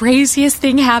 The craziest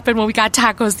thing happened when we got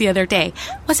tacos the other day.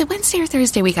 Was it Wednesday or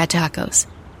Thursday we got tacos?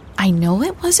 I know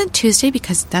it wasn't Tuesday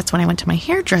because that's when I went to my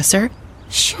hairdresser.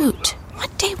 Shoot,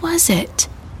 what day was it?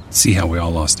 See how we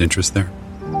all lost interest there?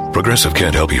 Progressive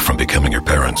can't help you from becoming your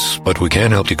parents, but we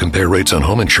can help you compare rates on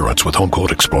home insurance with Home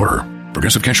Quote Explorer.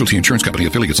 Progressive Casualty Insurance Company,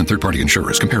 affiliates, and third-party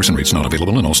insurers. Comparison rates not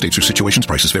available in all states or situations.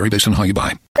 Prices vary based on how you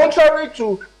buy. Contrary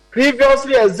to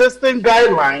previously existing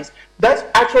guidelines that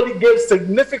actually gave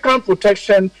significant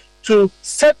protection to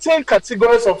certain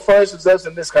categories of forest reserves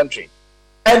in this country.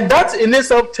 And that in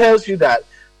itself tells you that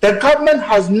the government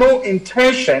has no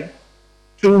intention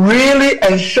to really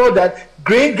ensure that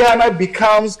Green Ghana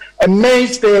becomes a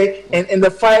mainstay in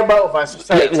the fiber of our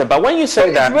society. Yeah, but when you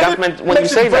say that,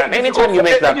 anytime you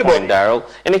make that point, Daryl,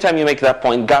 anytime you make that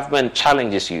point, government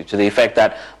challenges you to the effect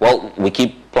that, well, we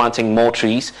keep planting more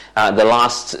trees. The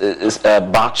last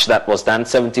batch that was done,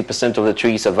 70% of the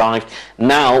trees survived.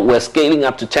 Now we're scaling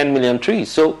up to 10 million trees.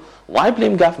 So why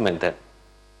blame government then?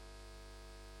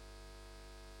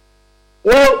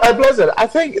 Well, I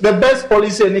think the best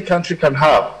policy any country can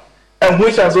have, and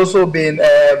which has also been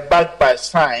backed by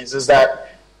science, is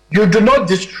that you do not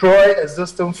destroy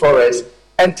existing forests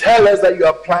and tell us that you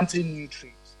are planting new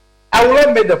trees. I will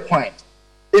not make the point.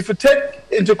 If you take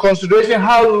into consideration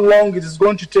how long it is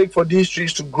going to take for these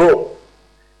trees to grow,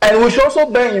 and we should also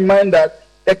bear in mind that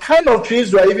the kind of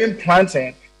trees we are even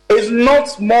planting is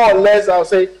not more or less, I'll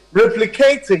say,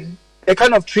 replicating the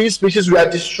kind of tree species we are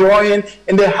destroying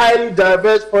in the highly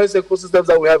diverse forest ecosystems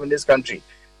that we have in this country.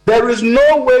 There is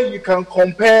no way you can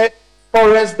compare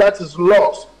forest that is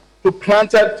lost to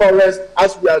planted forest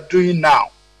as we are doing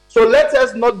now. So let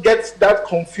us not get that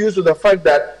confused with the fact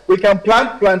that we can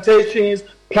plant plantations,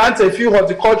 plant a few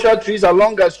horticultural trees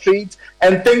along a street,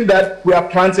 and think that we are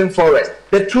planting forest.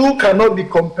 The two cannot be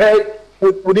compared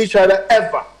with each other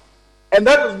ever. And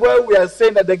that is where we are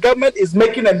saying that the government is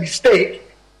making a mistake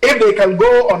if they can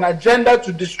go on agenda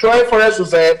to destroy forest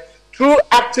reserve through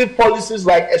active policies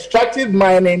like extractive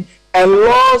mining and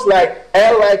laws like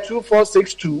LI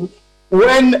 2462,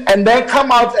 and then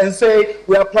come out and say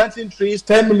we are planting trees,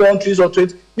 10 million trees or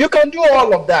 20. You can do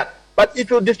all of that. But if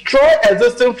you destroy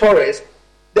existing forests,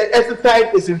 the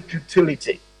exercise is in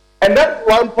futility. And that's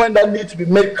one point that needs to be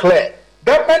made clear.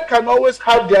 Government can always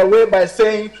have their way by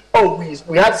saying, oh,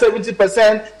 we had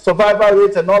 70% survival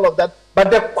rate and all of that. But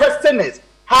the question is,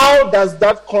 how does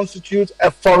that constitute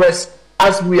a forest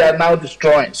as we are now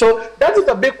destroying? So that is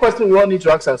a big question we all need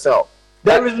to ask ourselves.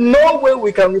 There is no way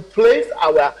we can replace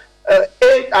our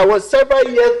several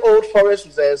years old forest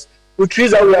reserves with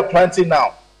trees that we are planting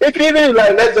now. If even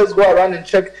let's just go around and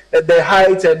check the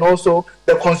height and also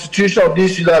the constitution of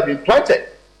these trees that have been planted.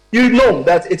 You know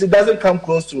that it doesn't come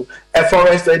close to a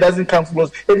forest, or it doesn't come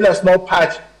close, even a small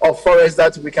patch of forest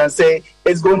that we can say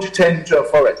is going to turn into a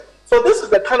forest. So this is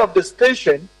the kind of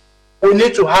distinction we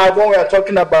need to have when we are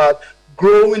talking about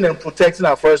growing and protecting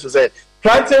our forest reserve.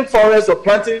 Planting forests or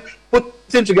putting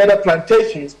together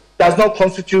plantations does not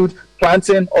constitute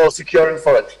planting or securing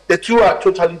forest. The two are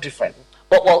totally different.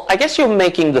 Well, I guess you're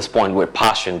making this point with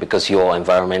passion because you're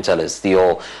environmentalists,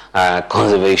 you're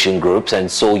conservation groups,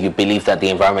 and so you believe that the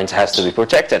environment has to be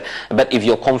protected. But if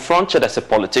you're confronted as a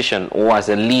politician or as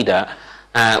a leader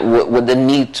with the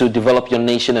need to develop your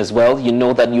nation as well, you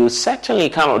know that you certainly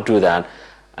cannot do that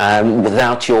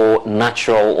without your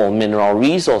natural or mineral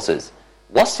resources.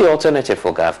 What's the alternative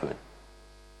for government?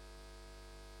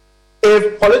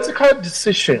 If political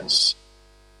decisions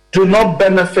do not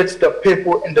benefit the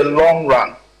people in the long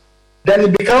run, then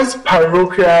it becomes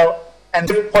parochial. And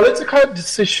if political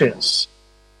decisions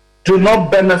do not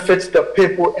benefit the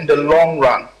people in the long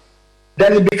run,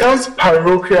 then it becomes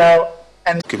parochial.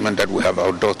 And document that we have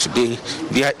outdoors today,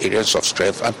 their areas of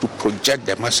strength, and to project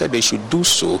them, I said they should do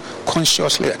so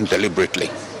consciously and deliberately.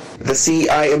 The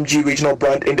CIMG Regional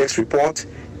Brand Index report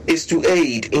is to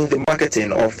aid in the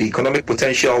marketing of the economic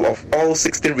potential of all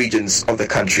 16 regions of the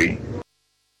country.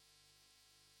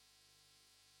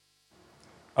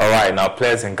 All right, now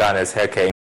players in Ghana's Heke.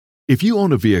 If you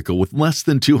own a vehicle with less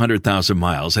than 200,000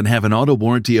 miles and have an auto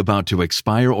warranty about to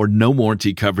expire or no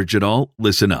warranty coverage at all,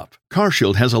 listen up.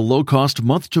 CarShield has a low-cost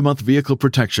month-to-month vehicle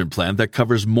protection plan that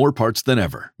covers more parts than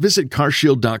ever. Visit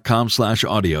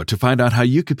carshield.com/audio to find out how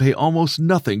you could pay almost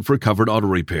nothing for covered auto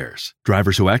repairs.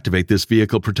 Drivers who activate this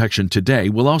vehicle protection today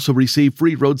will also receive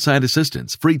free roadside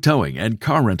assistance, free towing, and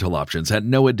car rental options at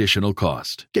no additional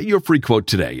cost. Get your free quote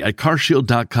today at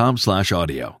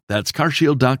carshield.com/audio. That's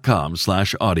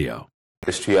carshield.com/audio.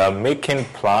 Industry are making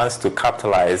plans to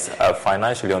capitalize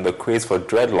financially on the craze for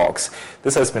dreadlocks.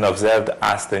 This has been observed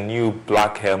as the new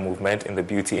black hair movement in the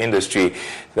beauty industry.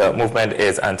 The movement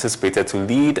is anticipated to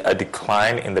lead a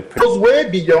decline in the... It goes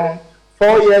way beyond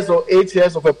 4 years or 8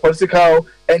 years of a political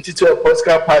entity or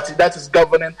political party that is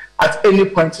governing at any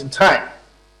point in time.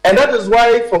 And that is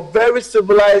why for very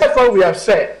civilized, that's what we have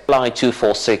said. July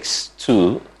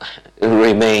 2462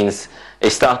 remains a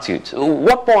statute.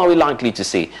 What more are we likely to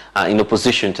see in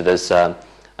opposition to this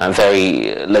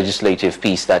very legislative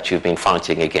piece that you've been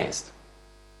fighting against?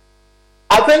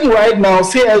 I think right now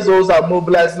CSOs are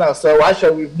mobilizing ourselves.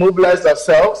 Actually, we've mobilized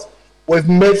ourselves. We've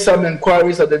made some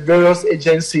inquiries at the various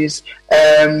agencies,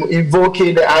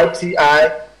 invoking the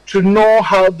RTI to know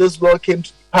how this law came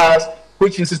to pass,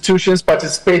 which institutions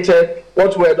participated,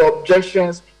 what were the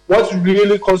objections, what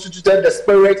really constituted the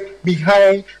spirit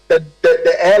behind the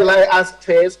airline as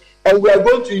test, and we are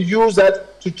going to use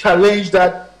that to challenge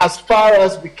that as far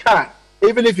as we can,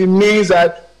 even if it means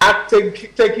that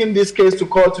taking this case to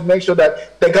court to make sure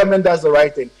that the government does the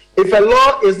right thing. If a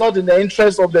law is not in the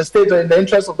interest of the state or in the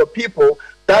interest of the people,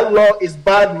 that law is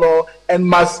bad law, and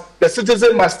the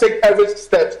citizen must take every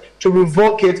step to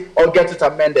revoke it or get it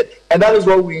amended. And that is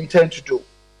what we intend to do.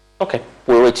 Okay,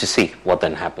 we'll wait to see what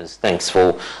then happens. Thanks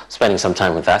for spending some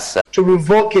time with us. To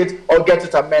revoke it or get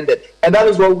it amended. And that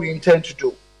is what we intend to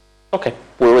do. Okay,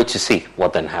 we'll wait to see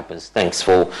what then happens. Thanks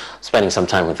for spending some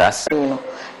time with us.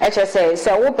 HSA,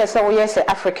 so what person we say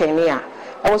African here?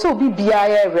 I was so be real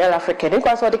African.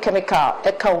 Because all the chemical,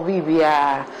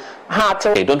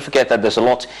 Okay, don't forget that there's a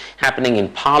lot happening in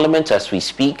Parliament as we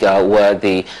speak, where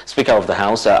the Speaker of the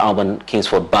House, Alban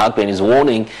Kingsford Bagbin, is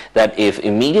warning that if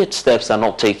immediate steps are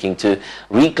not taken to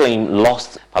reclaim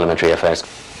lost parliamentary affairs,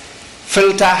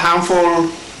 filter harmful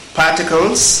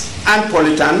particles and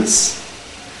pollutants,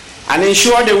 and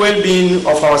ensure the well-being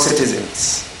of our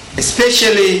citizens,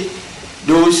 especially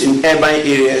those in urban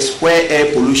areas where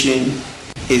air pollution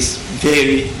is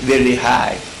very, very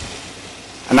high.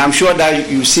 And I'm sure that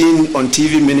you've seen on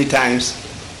TV many times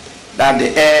that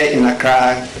the air in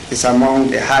Accra is among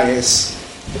the highest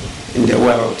in the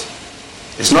world.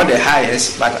 It's not the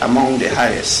highest, but among the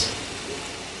highest.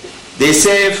 They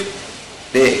say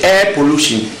the air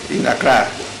pollution in Accra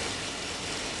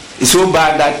is so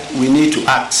bad that we need to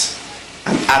act,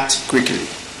 and act quickly.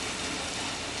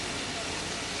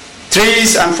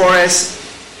 Trees and forests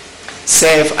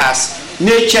serve as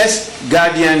nature's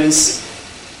guardians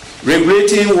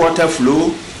regulating water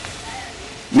flow,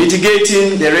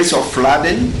 mitigating the risk of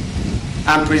flooding,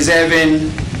 and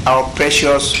preserving our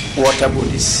precious water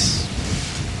bodies.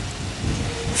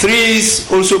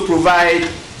 Trees also provide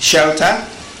shelter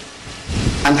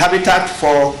and habitat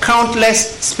for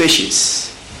countless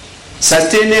species,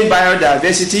 sustaining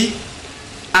biodiversity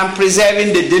and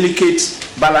preserving the delicate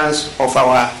balance of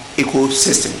our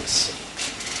ecosystems.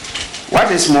 What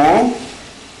is more,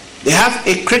 they have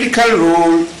a critical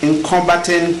role in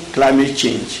combating climate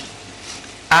change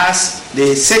as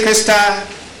they sequester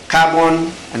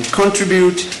carbon and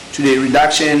contribute to the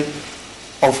reduction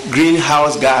of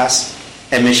greenhouse gas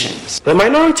emissions. The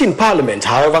minority in Parliament,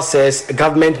 however, says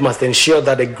government must ensure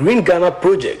that the Green Ghana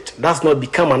project does not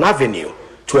become an avenue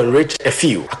to enrich a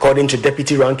few. According to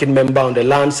Deputy Ranking Member on the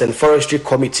Lands and Forestry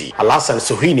Committee, Alassane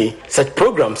Sohini, such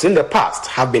programs in the past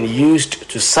have been used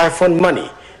to siphon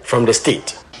money from the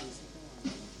state.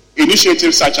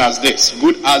 Initiatives such as this,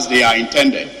 good as they are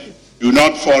intended, do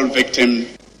not fall victim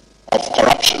of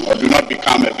corruption or do not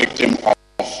become a victim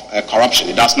of corruption.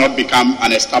 It does not become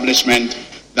an establishment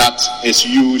that is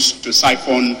used to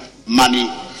siphon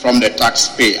money from the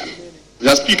taxpayer.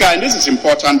 Mr. Speaker, and this is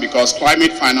important because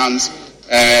climate finance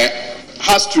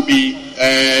has to be,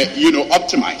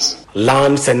 optimized.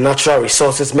 Lands and Natural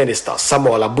Resources Minister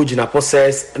Samuel Abujinapo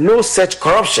says no such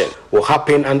corruption will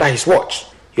happen under his watch.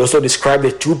 He also described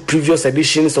the two previous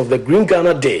editions of the Green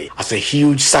Ghana Day as a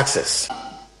huge success.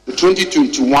 The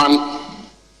 2021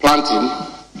 planting,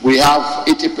 we have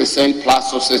 80%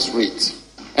 plus success rate.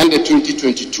 And the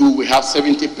 2022, we have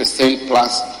 70%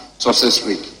 plus success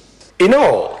rate. In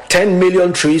all, 10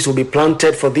 million trees will be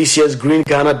planted for this year's Green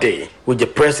Ghana Day, which the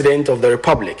President of the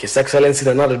Republic, His Excellency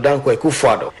Nana Addo Dankwa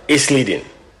Akufo-Addo, is leading.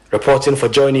 Reporting for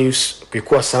Joy News,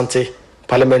 Kweku Asante,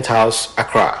 Parliament House,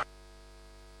 Accra.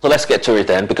 So let's get to it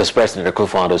then, because President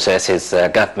Akufo-Addo says his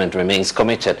government remains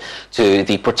committed to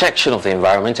the protection of the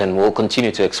environment and will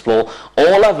continue to explore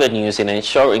all avenues in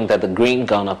ensuring that the Green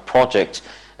Ghana project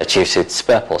achieves its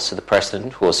purpose. The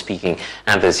President, who was speaking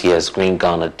at this year's Green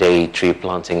Ghana Day tree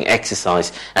planting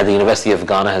exercise at the University of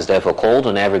Ghana, has therefore called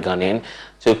on every Ghanaian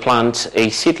to plant a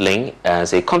seedling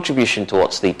as a contribution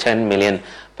towards the 10 million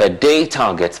per day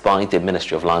target by the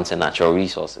Ministry of Lands and Natural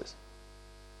Resources.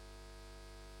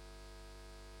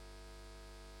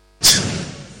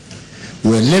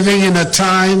 We're living in a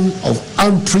time of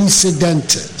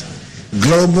unprecedented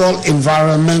global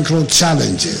environmental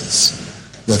challenges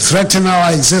that threaten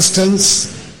our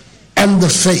existence and the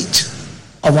fate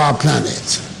of our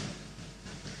planet.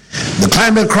 The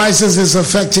climate crisis is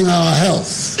affecting our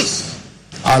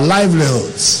health, our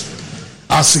livelihoods,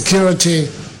 our security,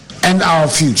 and our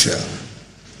future,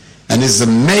 and is a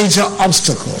major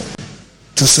obstacle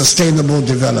to sustainable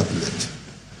development.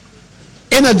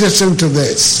 In addition to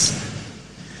this,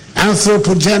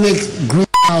 anthropogenic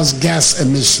greenhouse gas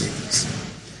emissions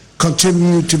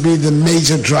continue to be the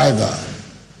major driver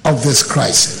of this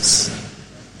crisis.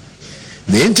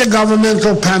 The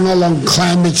Intergovernmental Panel on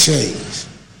Climate Change,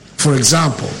 for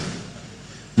example,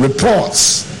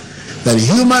 reports that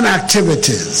human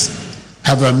activities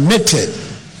have emitted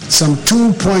some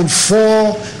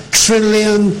 2.4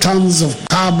 trillion tons of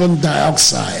carbon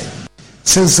dioxide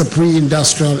since the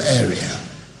pre-industrial era,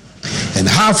 and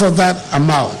half of that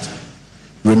amount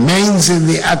remains in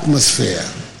the atmosphere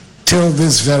till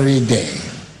this very day.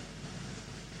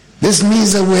 This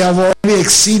means that we have already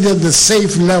exceeded the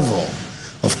safe level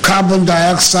of carbon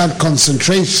dioxide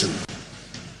concentration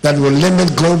that will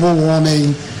limit global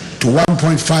warming to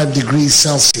 1.5 degrees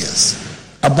Celsius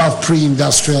above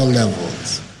pre-industrial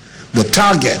levels, the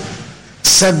target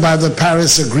set by the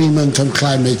Paris Agreement on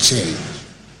Climate Change.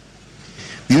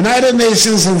 The United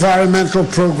Nations Environmental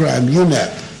Program,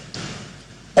 UNEP,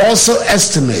 also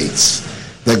estimates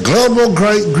that global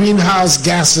greenhouse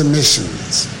gas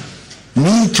emissions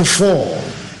need to fall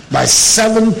by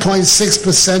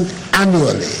 7.6%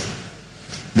 annually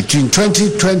between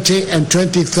 2020 and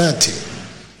 2030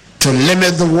 to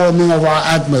limit the warming of our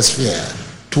atmosphere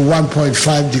to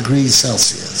 1.5 degrees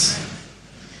Celsius.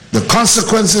 The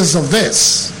consequences of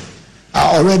this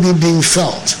are already being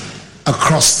felt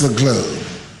across the globe.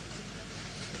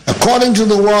 According to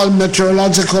the World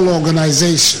Meteorological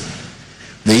Organization,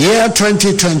 the year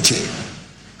 2020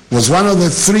 was one of the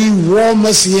 3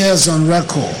 warmest years on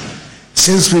record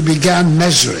since we began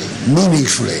measuring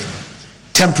meaningfully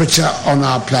temperature on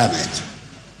our planet.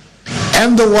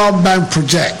 And the World Bank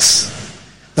projects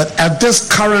that at this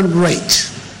current rate,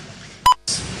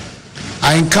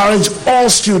 I encourage all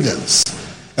students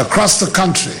across the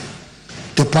country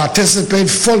to participate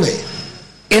fully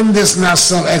in this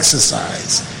national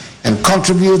exercise and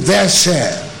contribute their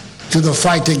share to the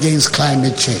fight against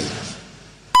climate change.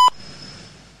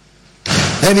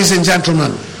 Ladies and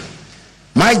gentlemen,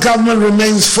 my government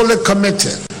remains fully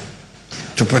committed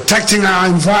to protecting our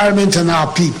environment and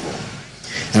our people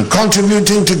and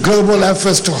contributing to global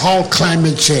efforts to halt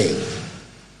climate change.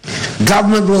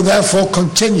 Government will therefore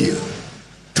continue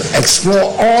to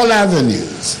explore all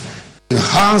avenues to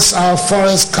enhance our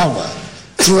forest cover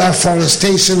through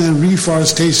afforestation and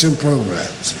reforestation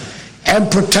programs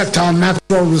and protect our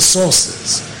natural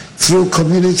resources through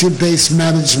community-based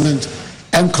management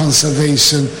and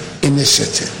conservation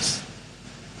initiatives.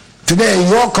 Today,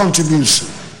 your contribution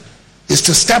is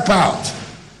to step out,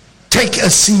 take a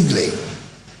seedling,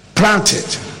 plant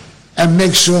it, and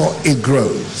make sure it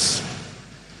grows.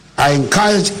 I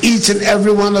encourage each and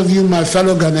every one of you, my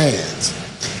fellow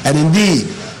Ghanaians, and indeed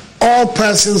all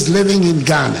persons living in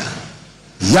Ghana,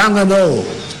 young and old,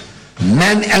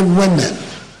 men and women,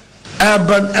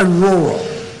 urban and rural,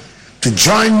 to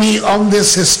join me on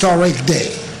this historic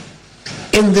day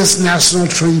in this national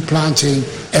tree planting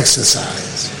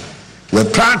exercise. We're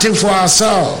planting for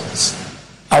ourselves,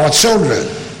 our children,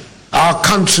 our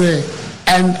country,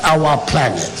 and our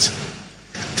planet.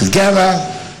 Together,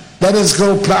 let us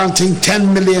go planting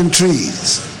 10 million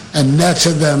trees and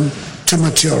nurture them to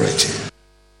maturity.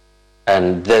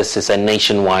 And this is a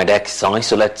nationwide exercise,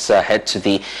 so let's head to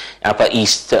the Upper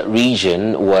East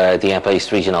region, where the Upper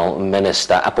West Regional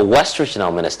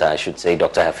Minister, I should say,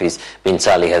 Dr. Hafiz bin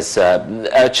Salih, has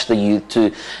urged the youth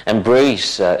to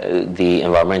embrace the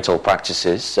environmental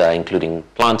practices, including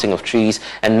planting of trees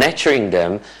and nurturing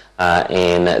them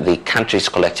in the country's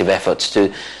collective efforts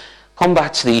to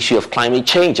combat the issue of climate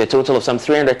change. A total of some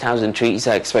 300,000 trees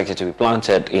are expected to be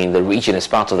planted in the region as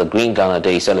part of the Green Ghana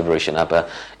Day celebration. Upper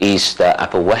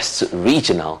West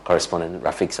Regional correspondent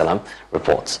Rafiq Salam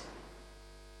reports.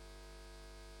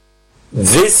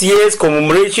 This year's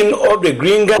commemoration of the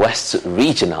Green Ghana West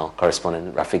Regional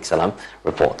correspondent Rafiq Salam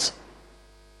reports.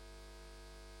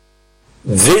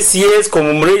 This year's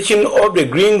commemoration of the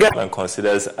Green Ghana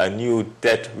considers a new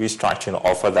debt restructuring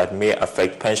offer that may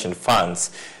affect pension funds.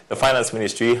 The Finance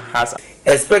Ministry has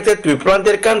expected to be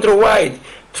planted countrywide.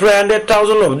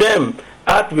 300,000 of them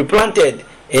are to be planted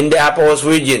in the Upper West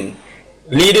region.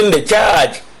 Leading the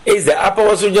charge is the Upper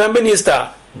West Regional Minister,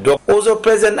 also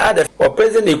President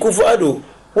Akufo-Addo,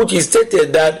 which he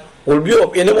stated that will be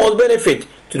of enormous benefit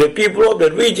to the people of the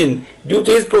region due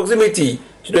to its proximity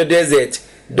to the desert.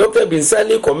 Dr. bin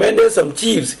Salih commended some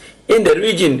chiefs in the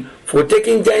region for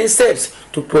taking giant steps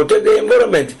to protect the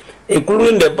environment,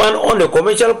 including the ban on the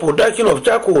commercial production of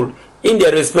charcoal in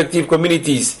their respective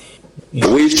communities. I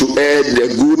wish to urge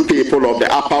the good people of the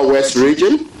Upper West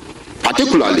region,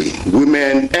 particularly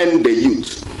women and the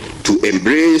youth, to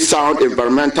embrace sound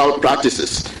environmental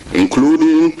practices,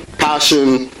 including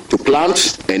passion to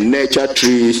plant and nurture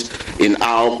trees in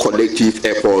our collective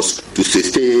efforts to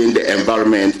sustain the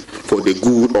environment for the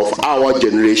good of our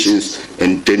generations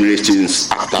and generations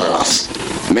after us.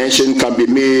 Mention can be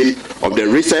made of the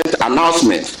recent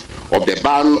announcement of the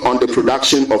ban on the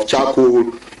production of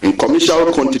charcoal in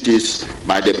commercial quantities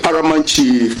by the paramount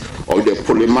chief of the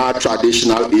Polymar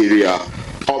traditional area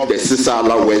of the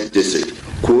Sisala West District,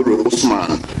 Kuro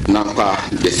Usman Nampa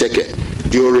II,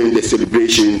 during the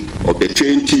celebration of the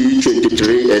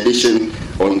 2023 edition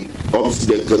of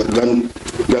the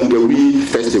Gangawi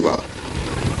Festival.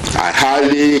 I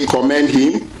highly commend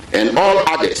him and all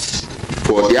others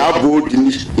for their bold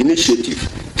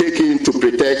initiative taken to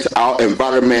protect our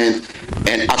environment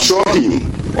and assure him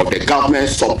of the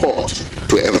government's support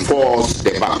to enforce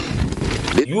the ban.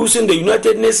 Using the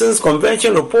United Nations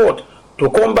Convention report to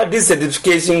combat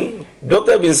desertification,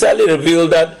 Dr. bin Salih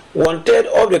revealed that 1/3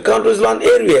 of the country's land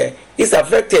area is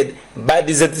affected by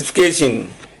desertification.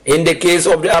 In the case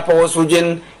of the Upper West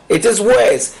region, it is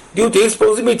worse due to its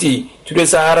proximity to the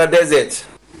Sahara Desert.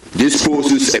 This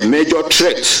poses a major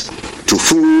threat to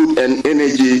food and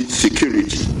energy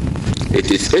security.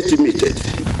 It is estimated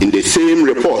in the same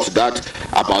report that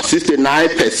about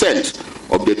 69%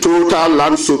 of the total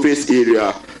land surface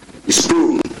area is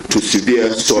prone to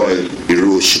severe soil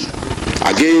erosion.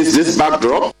 Against this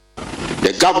backdrop,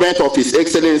 the government of His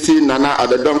Excellency Nana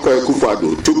Addo Dankwa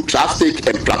Akufo-Addo took drastic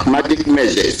and pragmatic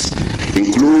measures,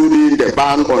 including the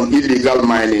ban on illegal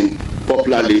mining,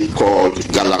 popularly called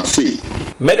Galamsey.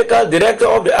 Medical Director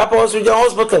of the Upper West Regional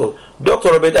Hospital,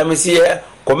 Dr. Robert Amisie,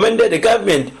 commended the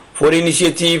government for the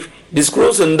initiative,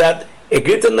 disclosing that a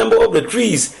greater number of the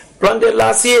trees planted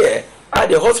last year at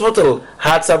the hospital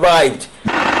had survived.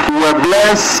 We were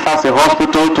blessed as a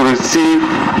hospital to receive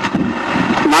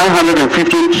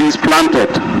 950 trees planted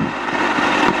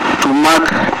to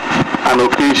mark an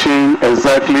occasion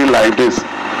exactly like this,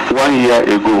 1 year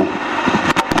ago.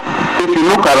 If you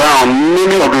look around,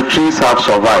 many of the trees have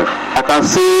survived. I can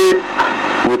say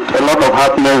with a lot of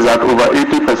happiness that over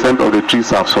 80% of the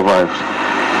trees have survived.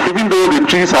 Even though the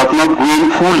trees have not grown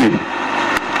fully,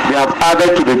 they have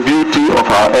added to the beauty of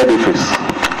our edifice.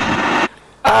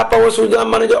 Upper Sudan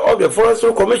manager of the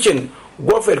Forestry Commission,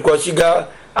 Godfred Koshiga,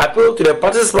 appealed to the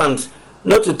participants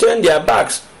not to turn their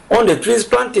backs on the trees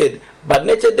planted, but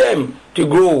nurture them to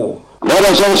grow. Let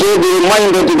us also be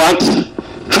reminded that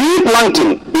tree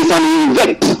planting is an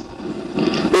event.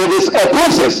 It is a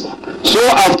process. So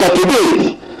after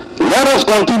today, let us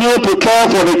continue to care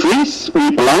for the trees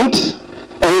we plant,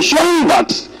 ensuring that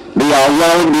they are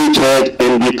well nurtured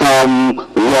and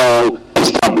become well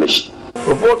established.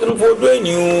 Reporting for the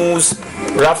news,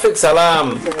 Rafik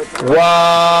Salam.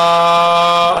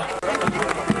 Wow.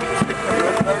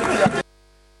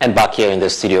 And back here in the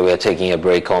studio, we are taking a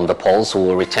break on The Pulse. We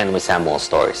will return with some more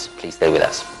stories. Please stay with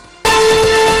us.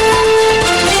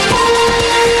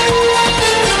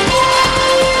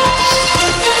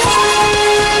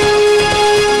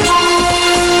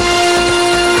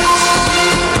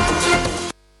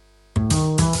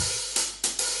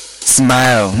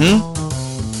 Smile,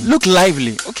 Look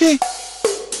lively, okay?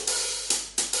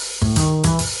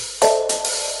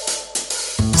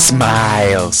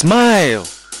 Smile, smile.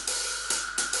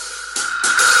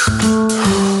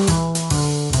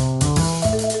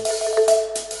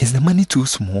 Is the money too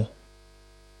small?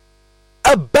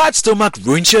 A bad stomach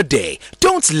ruins your day.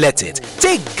 Don't let it.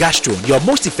 Take Gastron, your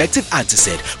most effective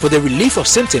antacid for the relief of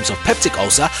symptoms of peptic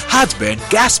ulcer, heartburn,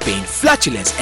 gas pain, flatulence,